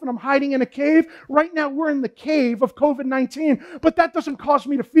life and I'm hiding in a cave. Right now we're in the cave of COVID-19, but that doesn't cause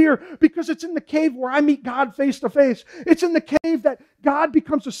me to fear because it's in the cave where I meet God face to face. It's in the cave that God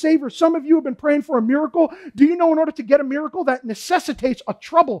becomes a savior. Some of you have been praying for a miracle. Do you know in order to get a miracle that necessitates a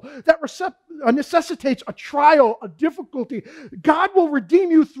trouble, that necessitates a trial, a difficulty, God will redeem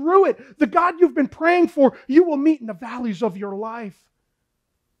you through it. The God you've been praying for, you will meet in the valleys of your life.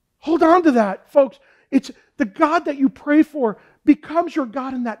 Hold on to that, folks. It's the God that you pray for becomes your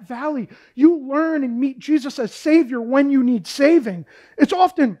God in that valley. You learn and meet Jesus as Savior when you need saving. It's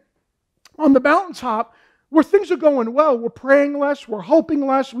often on the mountaintop where things are going well. We're praying less. We're hoping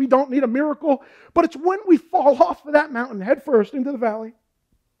less. We don't need a miracle. But it's when we fall off of that mountain head first into the valley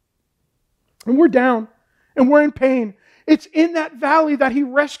and we're down and we're in pain. It's in that valley that he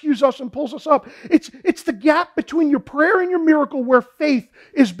rescues us and pulls us up. It's the gap between your prayer and your miracle where faith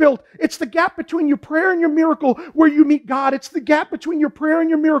is built. It's the gap between your prayer and your miracle where you meet God. It's the gap between your prayer and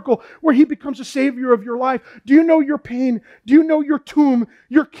your miracle where he becomes a savior of your life. Do you know your pain? Do you know your tomb,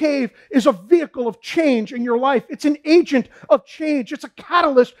 your cave is a vehicle of change in your life? It's an agent of change. It's a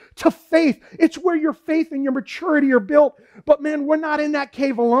catalyst to faith. It's where your faith and your maturity are built. But man, we're not in that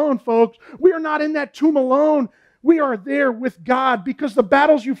cave alone, folks. We are not in that tomb alone. We are there with God because the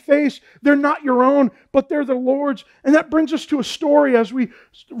battles you face, they're not your own, but they're the Lord's. And that brings us to a story as we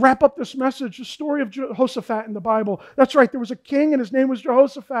wrap up this message, the story of Jehoshaphat in the Bible. That's right, there was a king and his name was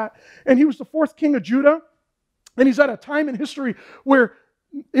Jehoshaphat. And he was the fourth king of Judah. And he's at a time in history where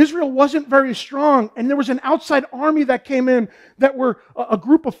Israel wasn't very strong, and there was an outside army that came in that were a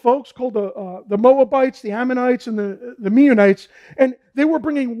group of folks called the Moabites, the Ammonites, and the Meunites, and they were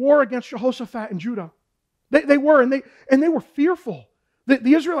bringing war against Jehoshaphat and Judah. They were fearful.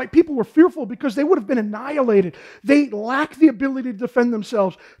 The Israelite people were fearful because they would have been annihilated. They lacked the ability to defend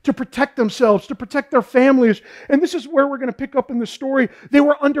themselves, to protect their families. And this is where we're going to pick up in the story. They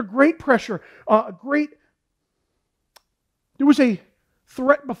were under great pressure. There was a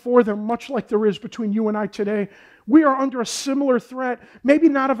threat before them, much like there is between you and I today. We are under a similar threat, maybe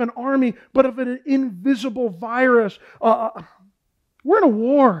not of an army, but of an invisible virus. We're in a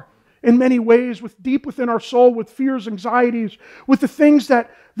war. in many ways, with deep within our soul, with fears, anxieties, with the things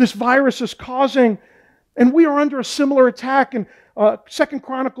that this virus is causing. And we are under a similar attack in 2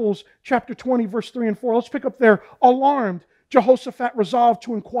 Chronicles chapter 20, verse 3 and 4. Let's pick up there. Alarmed, Jehoshaphat resolved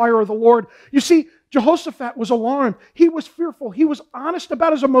to inquire of the Lord. You see, Jehoshaphat was alarmed. He was fearful. He was honest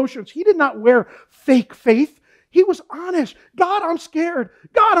about his emotions. He did not wear fake faith. He was honest. God, I'm scared.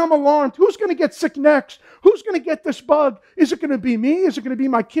 God, I'm alarmed. Who's going to get sick next? Who's going to get this bug? Is it going to be me? Is it going to be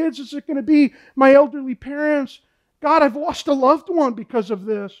my kids? Is it going to be my elderly parents? God, I've lost a loved one because of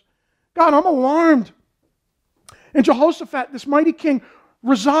this. God, I'm alarmed. And Jehoshaphat, this mighty king,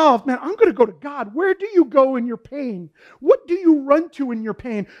 resolved, man, I'm going to go to God. Where do you go in your pain? What do you run to in your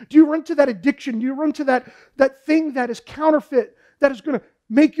pain? Do you run to that addiction? Do you run to that thing that is counterfeit, that is going to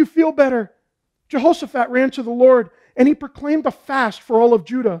make you feel better? Jehoshaphat ran to the Lord, and he proclaimed a fast for all of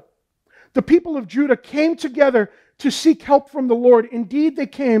Judah. The people of Judah came together to seek help from the Lord. Indeed, they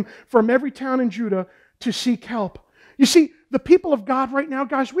came from every town in Judah to seek help. You see, the people of God right now,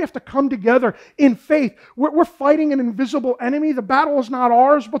 guys, we have to come together in faith. We're fighting an invisible enemy. The battle is not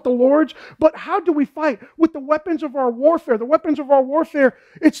ours, but the Lord's. But how do we fight? With the weapons of our warfare. The weapons of our warfare,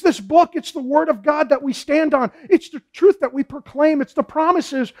 it's this book. It's the Word of God that we stand on. It's the truth that we proclaim. It's the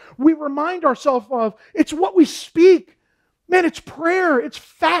promises we remind ourselves of. It's what we speak. Man, it's prayer, it's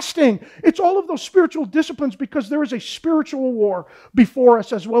fasting, it's all of those spiritual disciplines, because there is a spiritual war before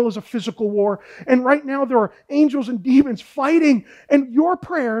us as well as a physical war. And right now there are angels and demons fighting, and your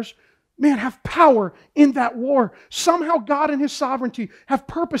prayers, man, have power in that war. Somehow God in His sovereignty have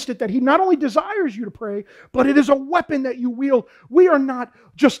purposed it that He not only desires you to pray, but it is a weapon that you wield. We are not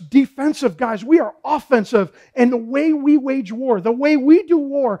just defensive, guys. We are offensive. And the way we wage war, the way we do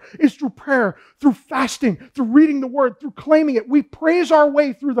war, is through prayer, through fasting, through reading the Word, through claiming it. We praise our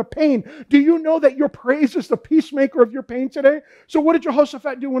way through the pain. Do you know that your praise is the peacemaker of your pain today? So what did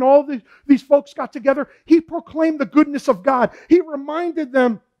Jehoshaphat do when all these folks got together? He proclaimed the goodness of God. He reminded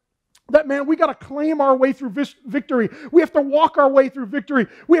them that, man, we got to claim our way through victory. We have to walk our way through victory.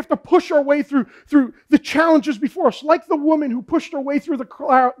 We have to push our way through the challenges before us. Like the woman who pushed her way through the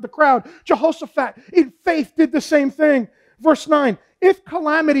crowd, Jehoshaphat, in faith, did the same thing. Verse 9, if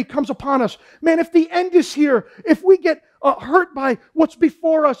calamity comes upon us, man, if the end is here, if we get hurt by what's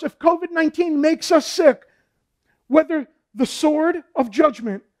before us, if COVID-19 makes us sick, whether the sword of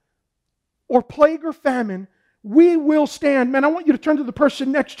judgment or plague or famine, we will stand. Man, I want you to turn to the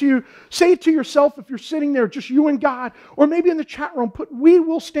person next to you. Say it to yourself if you're sitting there, just you and God, or maybe in the chat room, put, we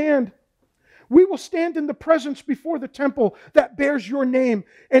will stand. We will stand in the presence before the temple that bears your name,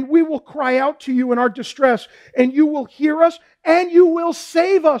 and we will cry out to you in our distress, and you will hear us, and you will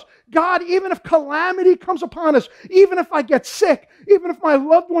save us. God, even if calamity comes upon us, even if I get sick, even if my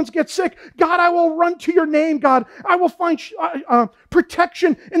loved ones get sick, God, I will run to your name, God. I will find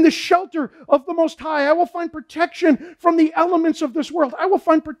protection in the shelter of the Most High. I will find protection from the elements of this world. I will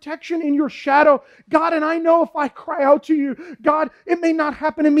find protection in your shadow, God, and I know if I cry out to you, God, it may not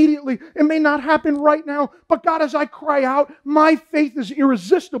happen immediately. It may not happen right now, but God, as I cry out, my faith is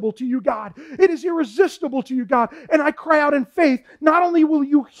irresistible to you, God. It is irresistible to you, God, and I cry out in faith. Not only will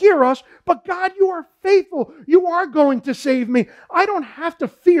you hear us, but God, you are faithful. You are going to save me. I don't have to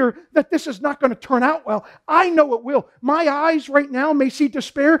fear that this is not going to turn out well. I know it will. My eyes right now may see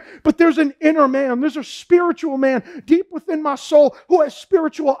despair, but there's an inner man. There's a spiritual man deep within my soul who has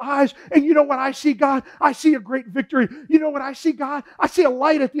spiritual eyes. And you know what I see, God? I see a great victory. You know what I see, God? I see a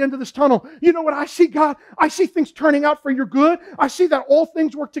light at the end of this tunnel. You know what I see, God? I see things turning out for your good. I see that all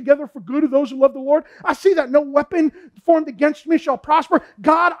things work together for good of those who love the Lord. I see that no weapon formed against me shall prosper.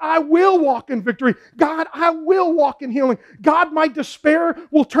 God, I will walk in victory. God, I will walk in healing. God, my despair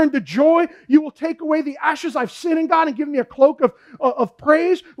will turn to joy. You will take away the ashes I've sinned in, God, and give me a cloak of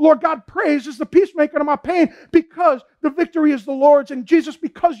praise. Lord God, praise is the peacemaker to my pain, because the victory is the Lord's. And Jesus,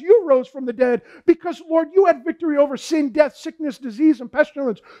 because you rose from the dead, because, Lord, you had victory over sin, death, sickness, disease, and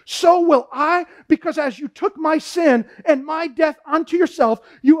pestilence, so will I, because as you took my sin and my death onto yourself,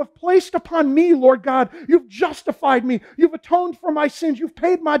 you have placed upon me, Lord God, you've justified me, you've atoned for my sins, you've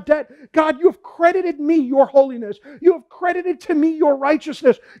paid my debt. God, you have credited me your holiness. You have credited to me your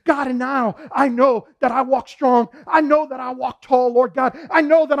righteousness. God, and now I know that I walk strong. I know that I walk tall, Lord God. I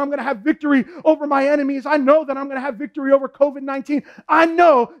know that I'm going to have victory over my enemies. I know that I'm going to have victory over COVID-19. I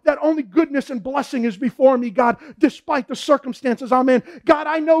know that only goodness and blessing is before me, God, despite the circumstances I'm in. God,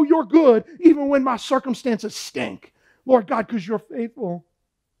 I know you're good even when my circumstances stink. Lord God, because you're faithful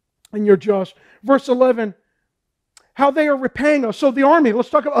and you're just. Verse 11, how they are repaying us. So the army, let's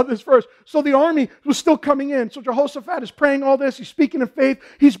talk about this first. So the army was still coming in. So Jehoshaphat is praying all this. He's speaking in faith.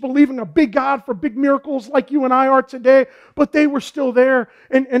 He's believing a big God for big miracles like you and I are today. But they were still there.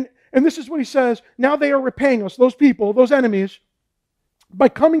 And And this is what he says, now they are repaying us, those people, those enemies, by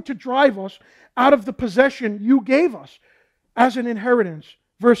coming to drive us out of the possession you gave us as an inheritance.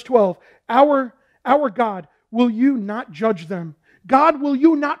 Verse 12, our God, will you not judge them? God, will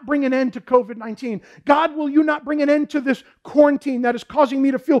you not bring an end to COVID-19? God, will you not bring an end to this quarantine that is causing me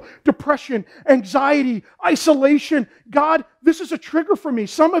to feel depression, anxiety, isolation? God, this is a trigger for me.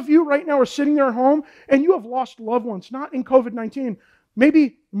 Some of you right now are sitting there at home and you have lost loved ones, not in COVID-19,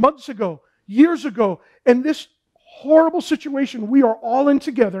 maybe months ago, years ago. And this horrible situation we are all in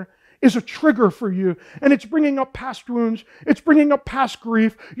together is a trigger for you. And it's bringing up past wounds. It's bringing up past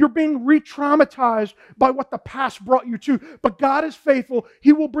grief. You're being re-traumatized by what the past brought you to. But God is faithful.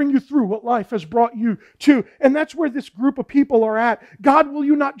 He will bring you through what life has brought you to. And that's where this group of people are at. God, will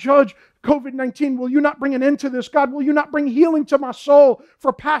you not judge COVID-19? Will you not bring an end to this? God, will you not bring healing to my soul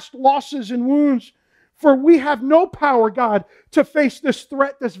for past losses and wounds? For we have no power, God, to face this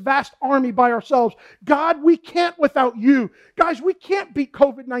threat, this vast army by ourselves. God, we can't without you. Guys, we can't beat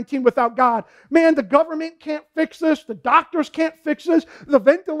COVID-19 without God. Man, the government can't fix this. The doctors can't fix this. The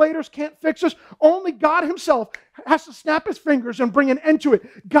ventilators can't fix this. Only God himself has to snap his fingers and bring an end to it.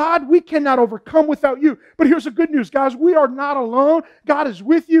 God, we cannot overcome without you. But here's the good news, guys. We are not alone. God is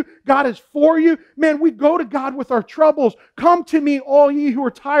with you. God is for you. Man, we go to God with our troubles. Come to me, all ye who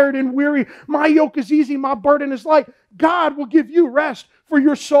are tired and weary. My yoke is easy. My burden is light. God will give you rest for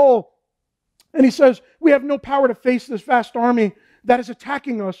your soul. And he says, we have no power to face this vast army that is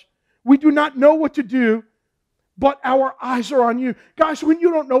attacking us. We do not know what to do, but our eyes are on you. Guys, when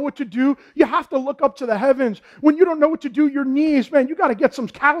you don't know what to do, you have to look up to the heavens. When you don't know what to do, your knees, man, you got to get some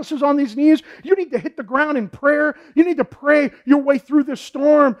calluses on these knees. You need to hit the ground in prayer. You need to pray your way through this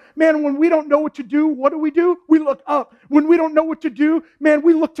storm. Man, when we don't know what to do, what do? We look up. When we don't know what to do, man,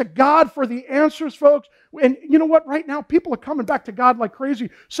 we look to God for the answers, folks. And you know what? Right now, people are coming back to God like crazy.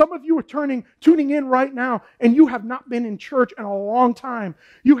 Some of you are tuning in right now, and you have not been in church in a long time.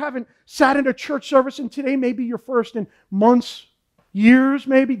 You haven't sat in a church service, and today may be your first in months, years,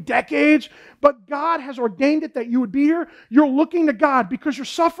 maybe decades. But God has ordained it that you would be here. You're looking to God because you're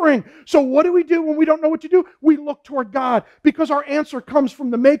suffering. So what do we do when we don't know what to do? We look toward God because our answer comes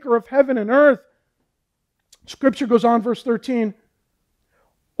from the maker of heaven and earth. Scripture goes on, verse 13.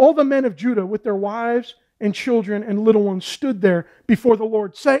 All the men of Judah with their wives and children and little ones stood there before the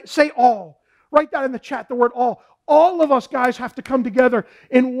Lord. Say all. Write that in the chat, the word all. All of us, guys, have to come together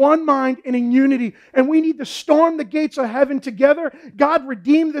in one mind and in unity. And we need to storm the gates of heaven together. God,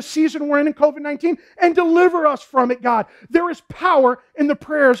 redeem this season we're in COVID-19 and deliver us from it, God. There is power in the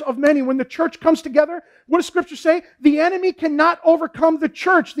prayers of many. When the church comes together, what does Scripture say? The enemy cannot overcome the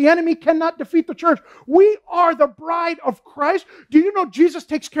church. The enemy cannot defeat the church. We are the bride of Christ. Do you know Jesus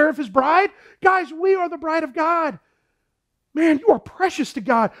takes care of his bride? Guys, we are the bride of God. Man, you are precious to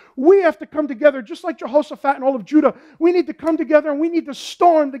God. We have to come together, just like Jehoshaphat and all of Judah. We need to come together and we need to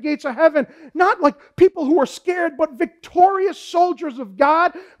storm the gates of heaven. Not like people who are scared, but victorious soldiers of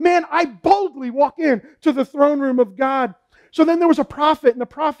God. Man, I boldly walk in to the throne room of God. So then there was a prophet, and the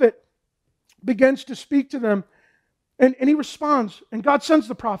prophet begins to speak to them. And he responds. And God sends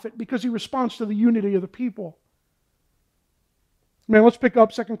the prophet because he responds to the unity of the people. Man, let's pick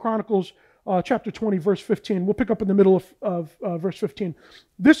up 2 Chronicles chapter 20, verse 15. We'll pick up in the middle of verse 15.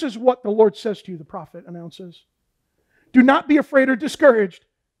 This is what the Lord says to you, the prophet announces. Do not be afraid or discouraged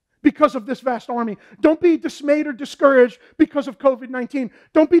because of this vast army. Don't be dismayed or discouraged because of COVID-19.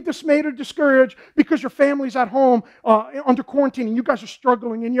 Don't be dismayed or discouraged because your family's at home under quarantine and you guys are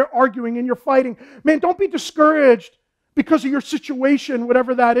struggling and you're arguing and you're fighting. Man, don't be discouraged because of your situation,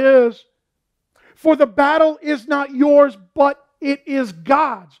 whatever that is. For the battle is not yours, but it is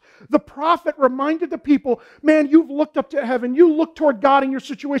God's. The prophet reminded the people, man, you've looked up to heaven. You looked toward God in your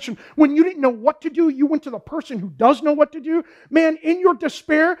situation. When you didn't know what to do, you went to the person who does know what to do. Man, in your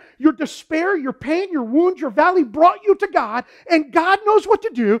despair, your pain, your wounds, your valley brought you to God, and God knows what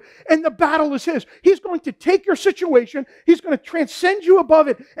to do, and the battle is His. He's going to take your situation, He's going to transcend you above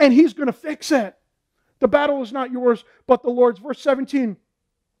it, and He's going to fix it. The battle is not yours, but the Lord's. Verse 17,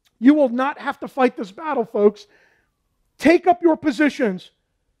 you will not have to fight this battle, folks. Take up your positions.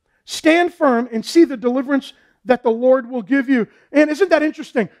 Stand firm and see the deliverance that the Lord will give you. And isn't that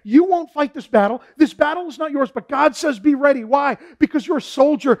interesting? You won't fight this battle. This battle is not yours, but God says be ready. Why? Because you're a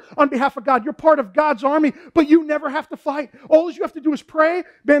soldier on behalf of God. You're part of God's army, but you never have to fight. All you have to do is pray.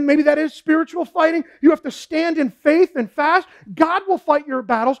 Man, maybe that is spiritual fighting. You have to stand in faith and fast. God will fight your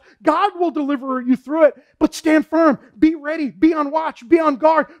battles. God will deliver you through it, but stand firm. Be ready. Be on watch. Be on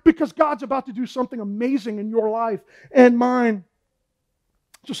guard, because God's about to do something amazing in your life and mine.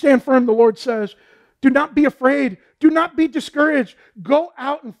 So stand firm, the Lord says, Do not be afraid. Do not be discouraged. Go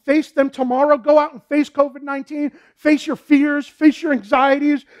out and face them tomorrow. Go out and face COVID-19. Face your fears. Face your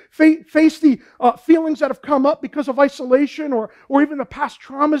anxieties. Face the feelings that have come up because of isolation or even the past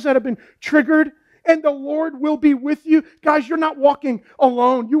traumas that have been triggered. And the Lord will be with you. Guys, you're not walking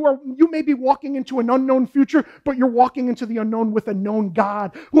alone. You may be walking into an unknown future, but you're walking into the unknown with a known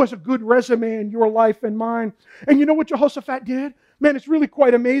God who has a good resume in your life and mine. And you know what Jehoshaphat did? Man, it's really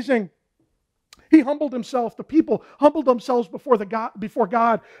quite amazing. He humbled himself. The people humbled themselves before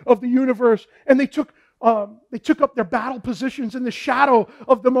God of the universe, and they took up their battle positions in the shadow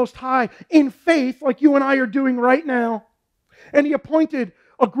of the Most High in faith, like you and I are doing right now. And he appointed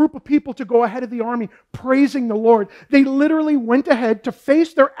a group of people to go ahead of the army, praising the Lord. They literally went ahead to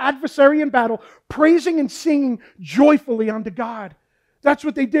face their adversary in battle, praising and singing joyfully unto God. That's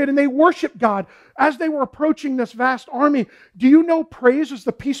what they did, and they worshiped God as they were approaching this vast army. Do you know praise is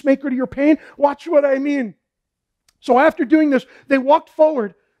the peacemaker to your pain? Watch what I mean. So after doing this, they walked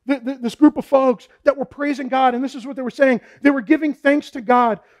forward, this group of folks that were praising God, and this is what they were saying. They were giving thanks to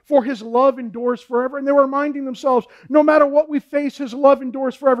God for His love endures forever, and they were reminding themselves, no matter what we face, His love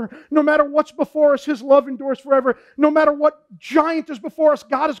endures forever. No matter what's before us, His love endures forever. No matter what giant is before us,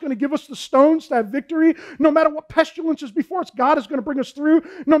 God is going to give us the stones to have victory. No matter what pestilence is before us, God is going to bring us through.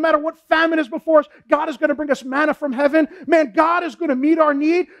 No matter what famine is before us, God is going to bring us manna from heaven. Man, God is going to meet our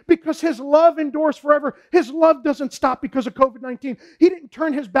need because His love endures forever. His love doesn't stop because of COVID-19. He didn't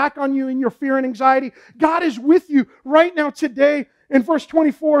turn His back on you in your fear and anxiety. God is with you right now today. In verse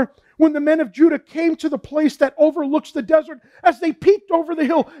 24, when the men of Judah came to the place that overlooks the desert, as they peeked over the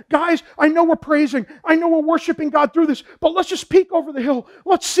hill. Guys, I know we're praising. I know we're worshiping God through this, but let's just peek over the hill.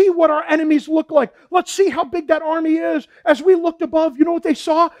 Let's see what our enemies look like. Let's see how big that army is. As we looked above, you know what they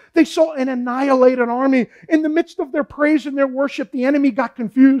saw? They saw an annihilated army. In the midst of their praise and their worship, the enemy got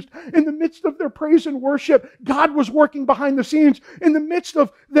confused. In the midst of their praise and worship, God was working behind the scenes. In the midst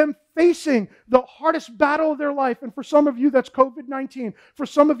of them facing the hardest battle of their life, and for some of you that's COVID-19, for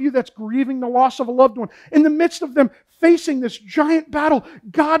some of you that's grieving the loss of a loved one, in the midst of them facing this giant battle,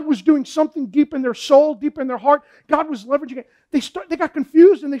 God was doing something deep in their soul, deep in their heart. God was leveraging it. They got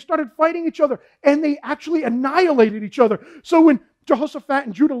confused and they started fighting each other, and they actually annihilated each other. So when Jehoshaphat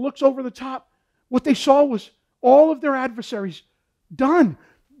and Judah looks over the top, what they saw was all of their adversaries done,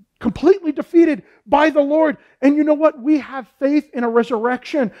 completely defeated by the Lord. And you know what? We have faith in a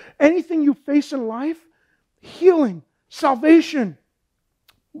resurrection. Anything you face in life, healing, salvation,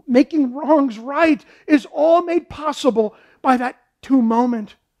 making wrongs right, is all made possible by that tomb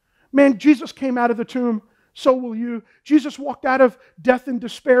moment. Man, Jesus came out of the tomb. So will you. Jesus walked out of death and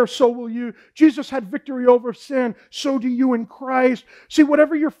despair. So will you. Jesus had victory over sin. So do you in Christ. See,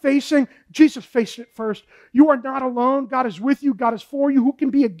 whatever you're facing, Jesus faced it first. You are not alone. God is with you. God is for you. Who can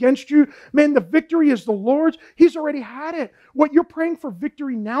be against you? Man, the victory is the Lord's. He's already had it. What you're praying for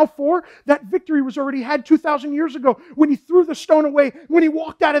victory now for, that victory was already had 2,000 years ago when He threw the stone away, when He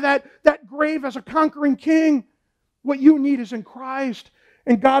walked out of that grave as a conquering king. What you need is in Christ.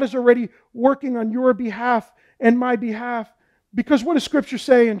 And God is already working on your behalf and my behalf. Because what does Scripture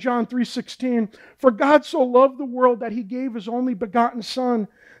say in John 3:16? For God so loved the world that He gave His only begotten Son,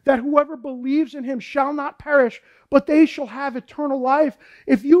 that whoever believes in Him shall not perish, but they shall have eternal life.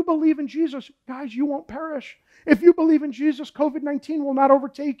 If you believe in Jesus, guys, you won't perish. If you believe in Jesus, COVID-19 will not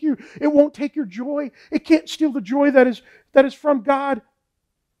overtake you. It won't take your joy. It can't steal the joy that is from God.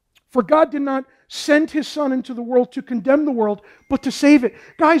 For God did not send His Son into the world to condemn the world, but to save it.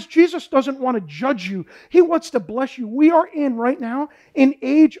 Guys, Jesus doesn't want to judge you. He wants to bless you. We are in right now an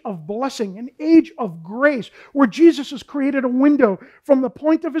age of blessing, an age of grace, where Jesus has created a window from the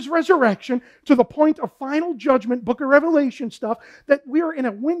point of His resurrection to the point of final judgment, Book of Revelation stuff, that we are in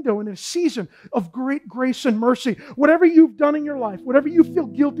a window, in a season of great grace and mercy. Whatever you've done in your life, whatever you feel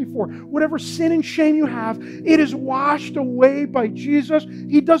guilty for, whatever sin and shame you have, it is washed away by Jesus.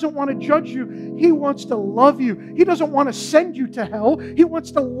 He doesn't want to judge you. He wants to love you. He doesn't want to send you to hell. He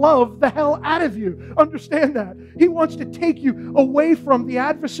wants to love the hell out of you. Understand that. He wants to take you away from the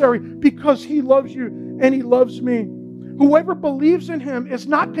adversary because He loves you and He loves me. Whoever believes in Him is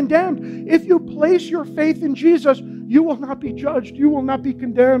not condemned. If you place your faith in Jesus, you will not be judged. You will not be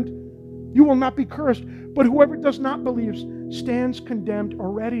condemned. You will not be cursed. But whoever does not believe stands condemned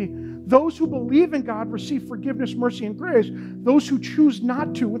already. Those who believe in God receive forgiveness, mercy, and grace. Those who choose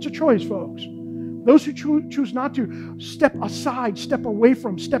not to, it's a choice, folks. Those who choose not to, step aside, step away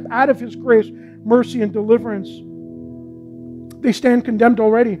from, step out of His grace, mercy, and deliverance. They stand condemned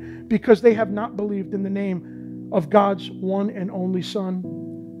already because they have not believed in the name of God's one and only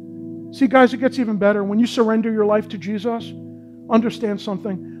Son. See, guys, it gets even better. When you surrender your life to Jesus, understand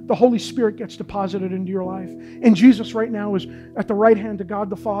something. the Holy Spirit gets deposited into your life. And Jesus right now is at the right hand of God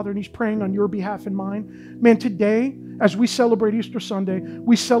the Father, and He's praying on your behalf and mine. Man, today, as we celebrate Easter Sunday,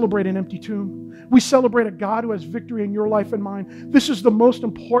 we celebrate an empty tomb. We celebrate a God who has victory in your life and mine. This is the most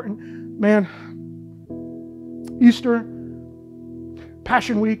important, man, Easter,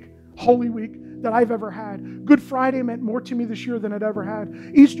 Passion Week, Holy Week that I've ever had. Good Friday meant more to me this year than it ever had.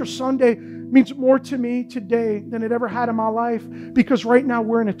 Easter Sunday means more to me today than it ever had in my life, because right now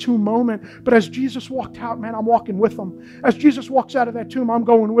we're in a tomb moment. But as Jesus walked out, man, I'm walking with Him. As Jesus walks out of that tomb, I'm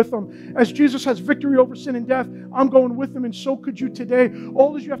going with Him. As Jesus has victory over sin and death, I'm going with Him, and so could you today.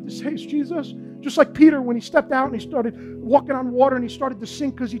 All that you have to say is, Jesus, just like Peter when he stepped out and he started walking on water and he started to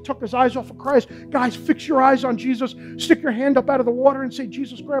sink because he took his eyes off of Christ. Guys, fix your eyes on Jesus. Stick your hand up out of the water and say,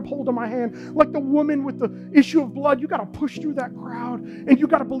 Jesus, grab hold of my hand. Like the woman with the issue of blood, you got to push through that crowd, and you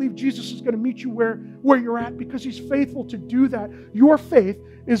got to believe Jesus is going to meet you where you're at, because He's faithful to do that. Your faith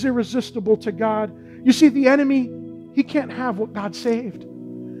is irresistible to God. You see, the enemy, he can't have what God saved.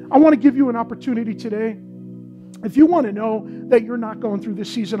 I want to give you an opportunity today. If you want to know that you're not going through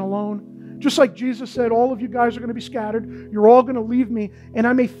this season alone, just like Jesus said, all of you guys are going to be scattered. You're all going to leave me, and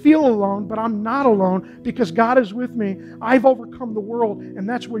I may feel alone, but I'm not alone because God is with me. I've overcome the world, and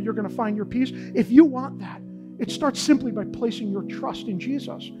that's where you're going to find your peace. If you want that, it starts simply by placing your trust in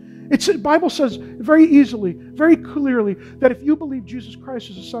Jesus. The Bible says very easily, very clearly, that if you believe Jesus Christ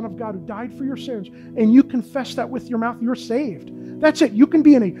is the Son of God who died for your sins, and you confess that with your mouth, you're saved. That's it. You can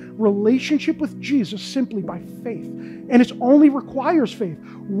be in a relationship with Jesus simply by faith. And it only requires faith.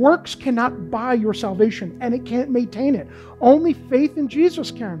 Works cannot buy your salvation, and it can't maintain it. Only faith in Jesus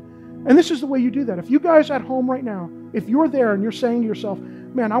can. And this is the way you do that. If you guys at home right now, if you're there and you're saying to yourself,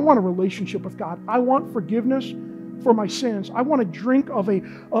 man, I want a relationship with God. I want forgiveness for my sins. I want to drink of a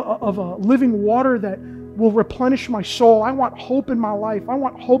living water that will replenish my soul. I want hope in my life. I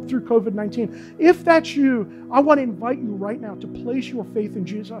want hope through COVID-19. If that's you, I want to invite you right now to place your faith in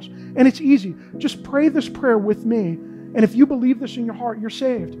Jesus. And it's easy. Just pray this prayer with me. And if you believe this in your heart, you're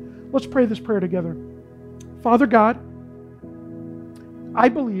saved. Let's pray this prayer together. Father God, I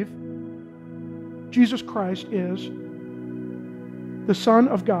believe Jesus Christ is the Son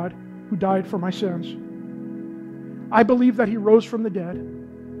of God who died for my sins. I believe that He rose from the dead.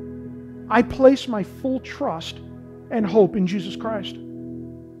 I place my full trust and hope in Jesus Christ.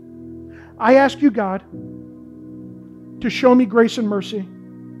 I ask you, God, to show me grace and mercy.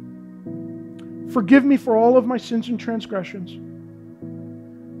 Forgive me for all of my sins and transgressions.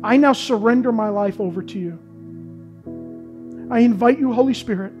 I now surrender my life over to you. I invite you, Holy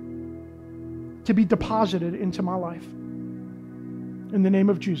Spirit, to be deposited into my life. In the name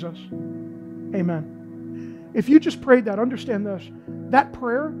of Jesus, amen. If you just prayed that, understand this. That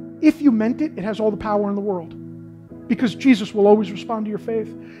prayer, if you meant it, it has all the power in the world, because Jesus will always respond to your faith.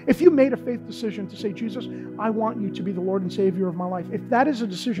 If you made a faith decision to say, Jesus, I want you to be the Lord and Savior of my life, if that is a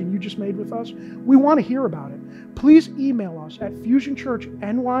decision you just made with us, we want to hear about it. Please email us at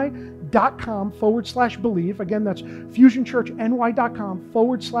fusionchurchny.com/believe. Again, that's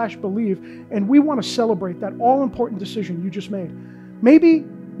fusionchurchny.com/believe. And we want to celebrate that all-important decision you just made. Maybe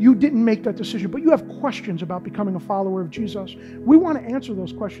you didn't make that decision, but you have questions about becoming a follower of Jesus. We want to answer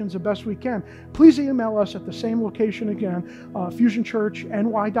those questions the best we can. Please email us at the same location again,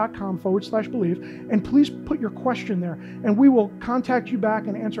 fusionchurchny.com/believe, and please put your question there, and we will contact you back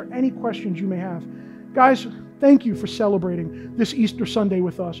and answer any questions you may have. Guys, thank you for celebrating this Easter Sunday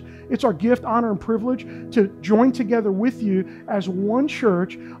with us. It's our gift, honor, and privilege to join together with you as one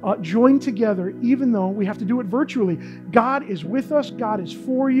church, join together even though we have to do it virtually. God is with us. God is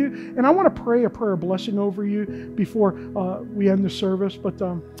for you. And I want to pray a prayer of blessing over you before we end the service, but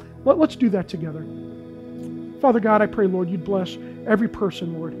let's do that together. Father God, I pray, Lord, you'd bless every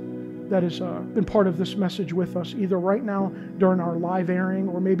person, Lord, that has been part of this message with us, either right now during our live airing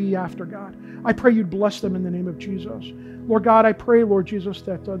or maybe after, God. I pray you'd bless them in the name of Jesus. Lord God, I pray, Lord Jesus,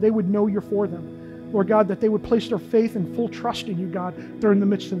 that they would know you're for them. Lord God, that they would place their faith and full trust in you, God, during the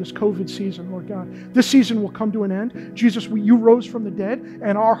midst of this COVID season, Lord God. This season will come to an end. Jesus, you rose from the dead,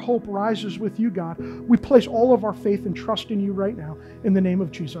 and our hope rises with you, God. We place all of our faith and trust in you right now. In the name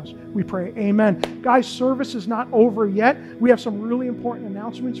of Jesus, we pray. Amen. Guys, service is not over yet. We have some really important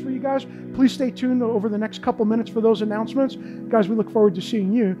announcements for you guys. Please stay tuned over the next couple minutes for those announcements. Guys, we look forward to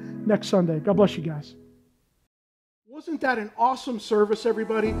seeing you next Sunday. God bless you guys. Wasn't that an awesome service,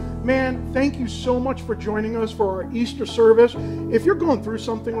 everybody? Man, thank you so much for joining us for our Easter service. If you're going through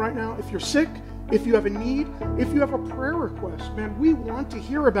something right now, if you're sick, If you have a need, if you have a prayer request, man, we want to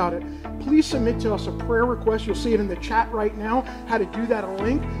hear about it. Please submit to us a prayer request. You'll see it in the chat right now, how to do that, a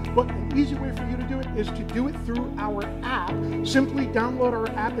link. But an easy way for you to do it is to do it through our app. Simply download our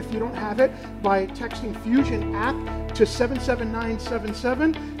app if you don't have it by texting Fusion app to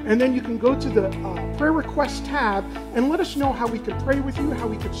 77977, and then you can go to the prayer request tab and let us know how we can pray with you, how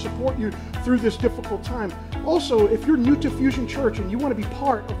we can support you through this difficult time. Also, if you're new to Fusion Church and you want to be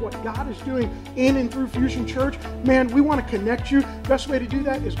part of what God is doing in and through Fusion Church, man, we want to connect you. Best way to do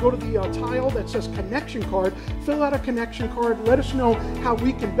that is go to the tile that says connection card, fill out a connection card, let us know how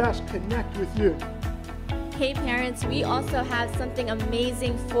we can best connect with you. Hey parents, we also have something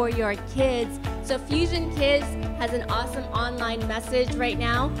amazing for your kids. So Fusion Kids has an awesome online message right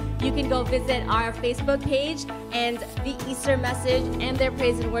now. You can go visit our Facebook page, and the Easter message and their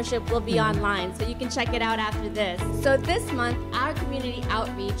praise and worship will be online, so you can check it out after this. So this month, our community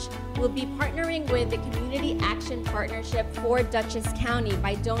outreach will be partnering with the Community Action Partnership for Dutchess County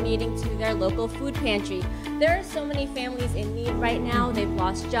by donating to their local food pantry. There are so many families in need right now. They've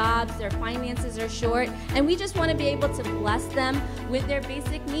lost jobs, their finances are short, and we just want to be able to bless them with their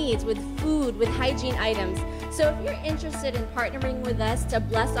basic needs, with food, with hygiene items. So if you're interested in partnering with us to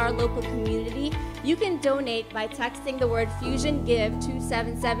bless our local community, you can donate by texting the word fusiongive to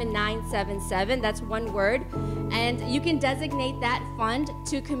 77977. That's one word. And you can designate that fund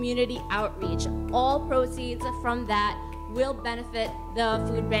to community outreach. All proceeds from that will benefit the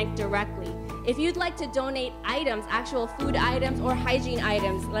food bank directly. If you'd like to donate items, actual food items or hygiene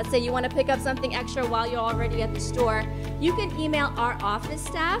items, let's say you want to pick up something extra while you're already at the store, you can email our office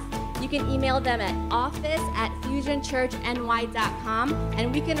staff. You can email them at office@fusionchurchny.com,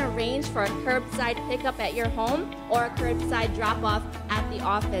 and we can arrange for a curbside pickup at your home or a curbside drop-off at the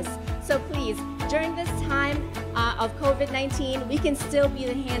office. So please, during this time of COVID-19, we can still be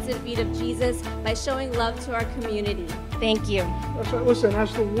the hands and feet of Jesus by showing love to our community. Thank you. That's right. Listen,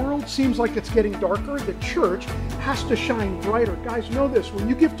 as the world seems like it's getting darker, the church has to shine brighter. Guys, know this. When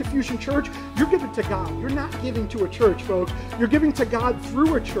you give to Fusion Church, you're giving to God. You're not giving to a church, folks. You're giving to God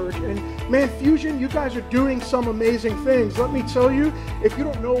through a church. And man, Fusion, you guys are doing some amazing things. Let me tell you, if you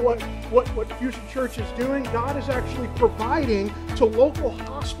don't know what Fusion Church is doing, God is actually providing to local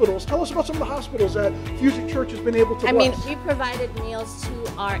hospitals. Tell us about some of the hospitals that Fusion Church has been able to bless. We provided meals to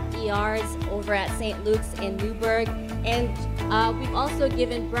our ERs over at St. Luke's in Newburgh, and we've also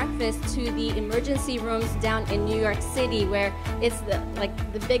given breakfast to the emergency rooms down in New York City, where it's the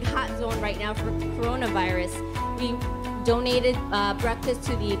big hot zone right now for coronavirus. We donated breakfast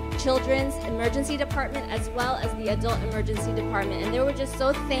to the children's emergency department as well as the adult emergency department, and they were just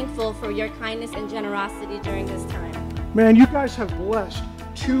so thankful for your kindness and generosity during this time. Man, you guys have blessed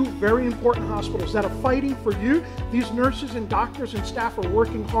two very important hospitals that are fighting for you. These nurses and doctors and staff are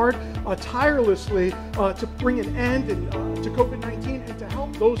working hard, tirelessly to bring an end to COVID-19 and to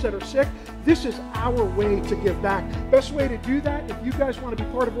help those that are sick. This is our way to give back. Best way to do that, if you guys want to be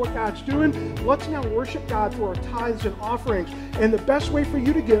part of what God's doing, let's now worship God through our tithes and offerings. And the best way for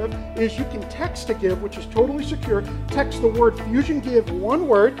you to give is you can text to give, which is totally secure. Text the word Fusion Give, one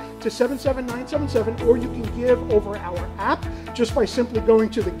word, to 77977, or you can give over our app just by simply going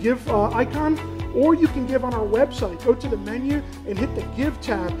to the give icon, or you can give on our website. Go to the menu and hit the Give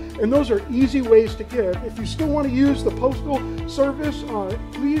tab, and those are easy ways to give. If you still want to use the postal service,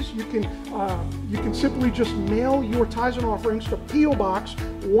 please, you can simply just mail your tithes and offerings to P.O. Box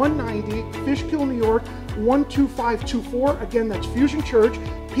 190, Fishkill, New York 12524. Again, that's Fusion Church,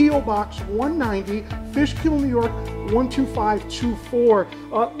 P.O. Box 190, Fishkill, New York 12524.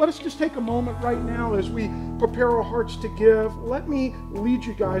 Let us just take a moment right now as we prepare our hearts to give. Let me lead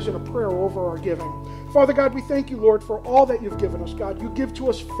you guys in a prayer over our giving. Father God, we thank you, Lord, for all that you've given us, God. You give to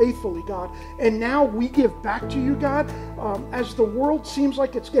us faithfully, God. And now we give back to you, God. As the world seems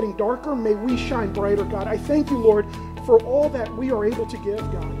like it's getting darker, may we shine brighter, God. I thank you, Lord, for all that we are able to give,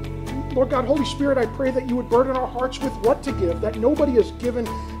 God. Lord God, Holy Spirit, I pray that you would burden our hearts with what to give, that nobody is giving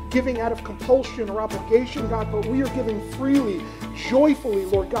out of compulsion or obligation, God, but we are giving freely, joyfully,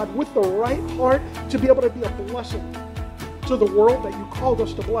 Lord God, with the right heart to be able to be a blessing to the world that you called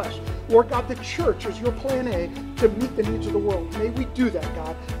us to bless. Lord God, the church is your plan A to meet the needs of the world. May we do that,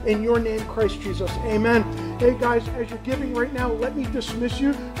 God. In your name, Christ Jesus. Amen. Hey, guys, as you're giving right now, let me dismiss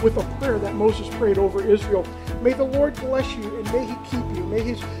you with a prayer that Moses prayed over Israel. May the Lord bless you, and may he keep you. May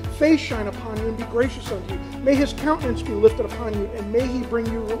his face shine upon you and be gracious unto you. May his countenance be lifted upon you, and may he bring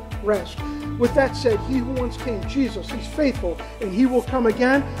you rest. With that said, he who once came, Jesus, he's faithful, and he will come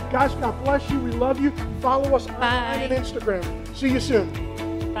again. Guys, God bless you. We love you. Follow us online and Instagram. See you soon.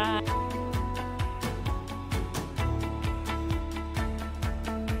 Bye.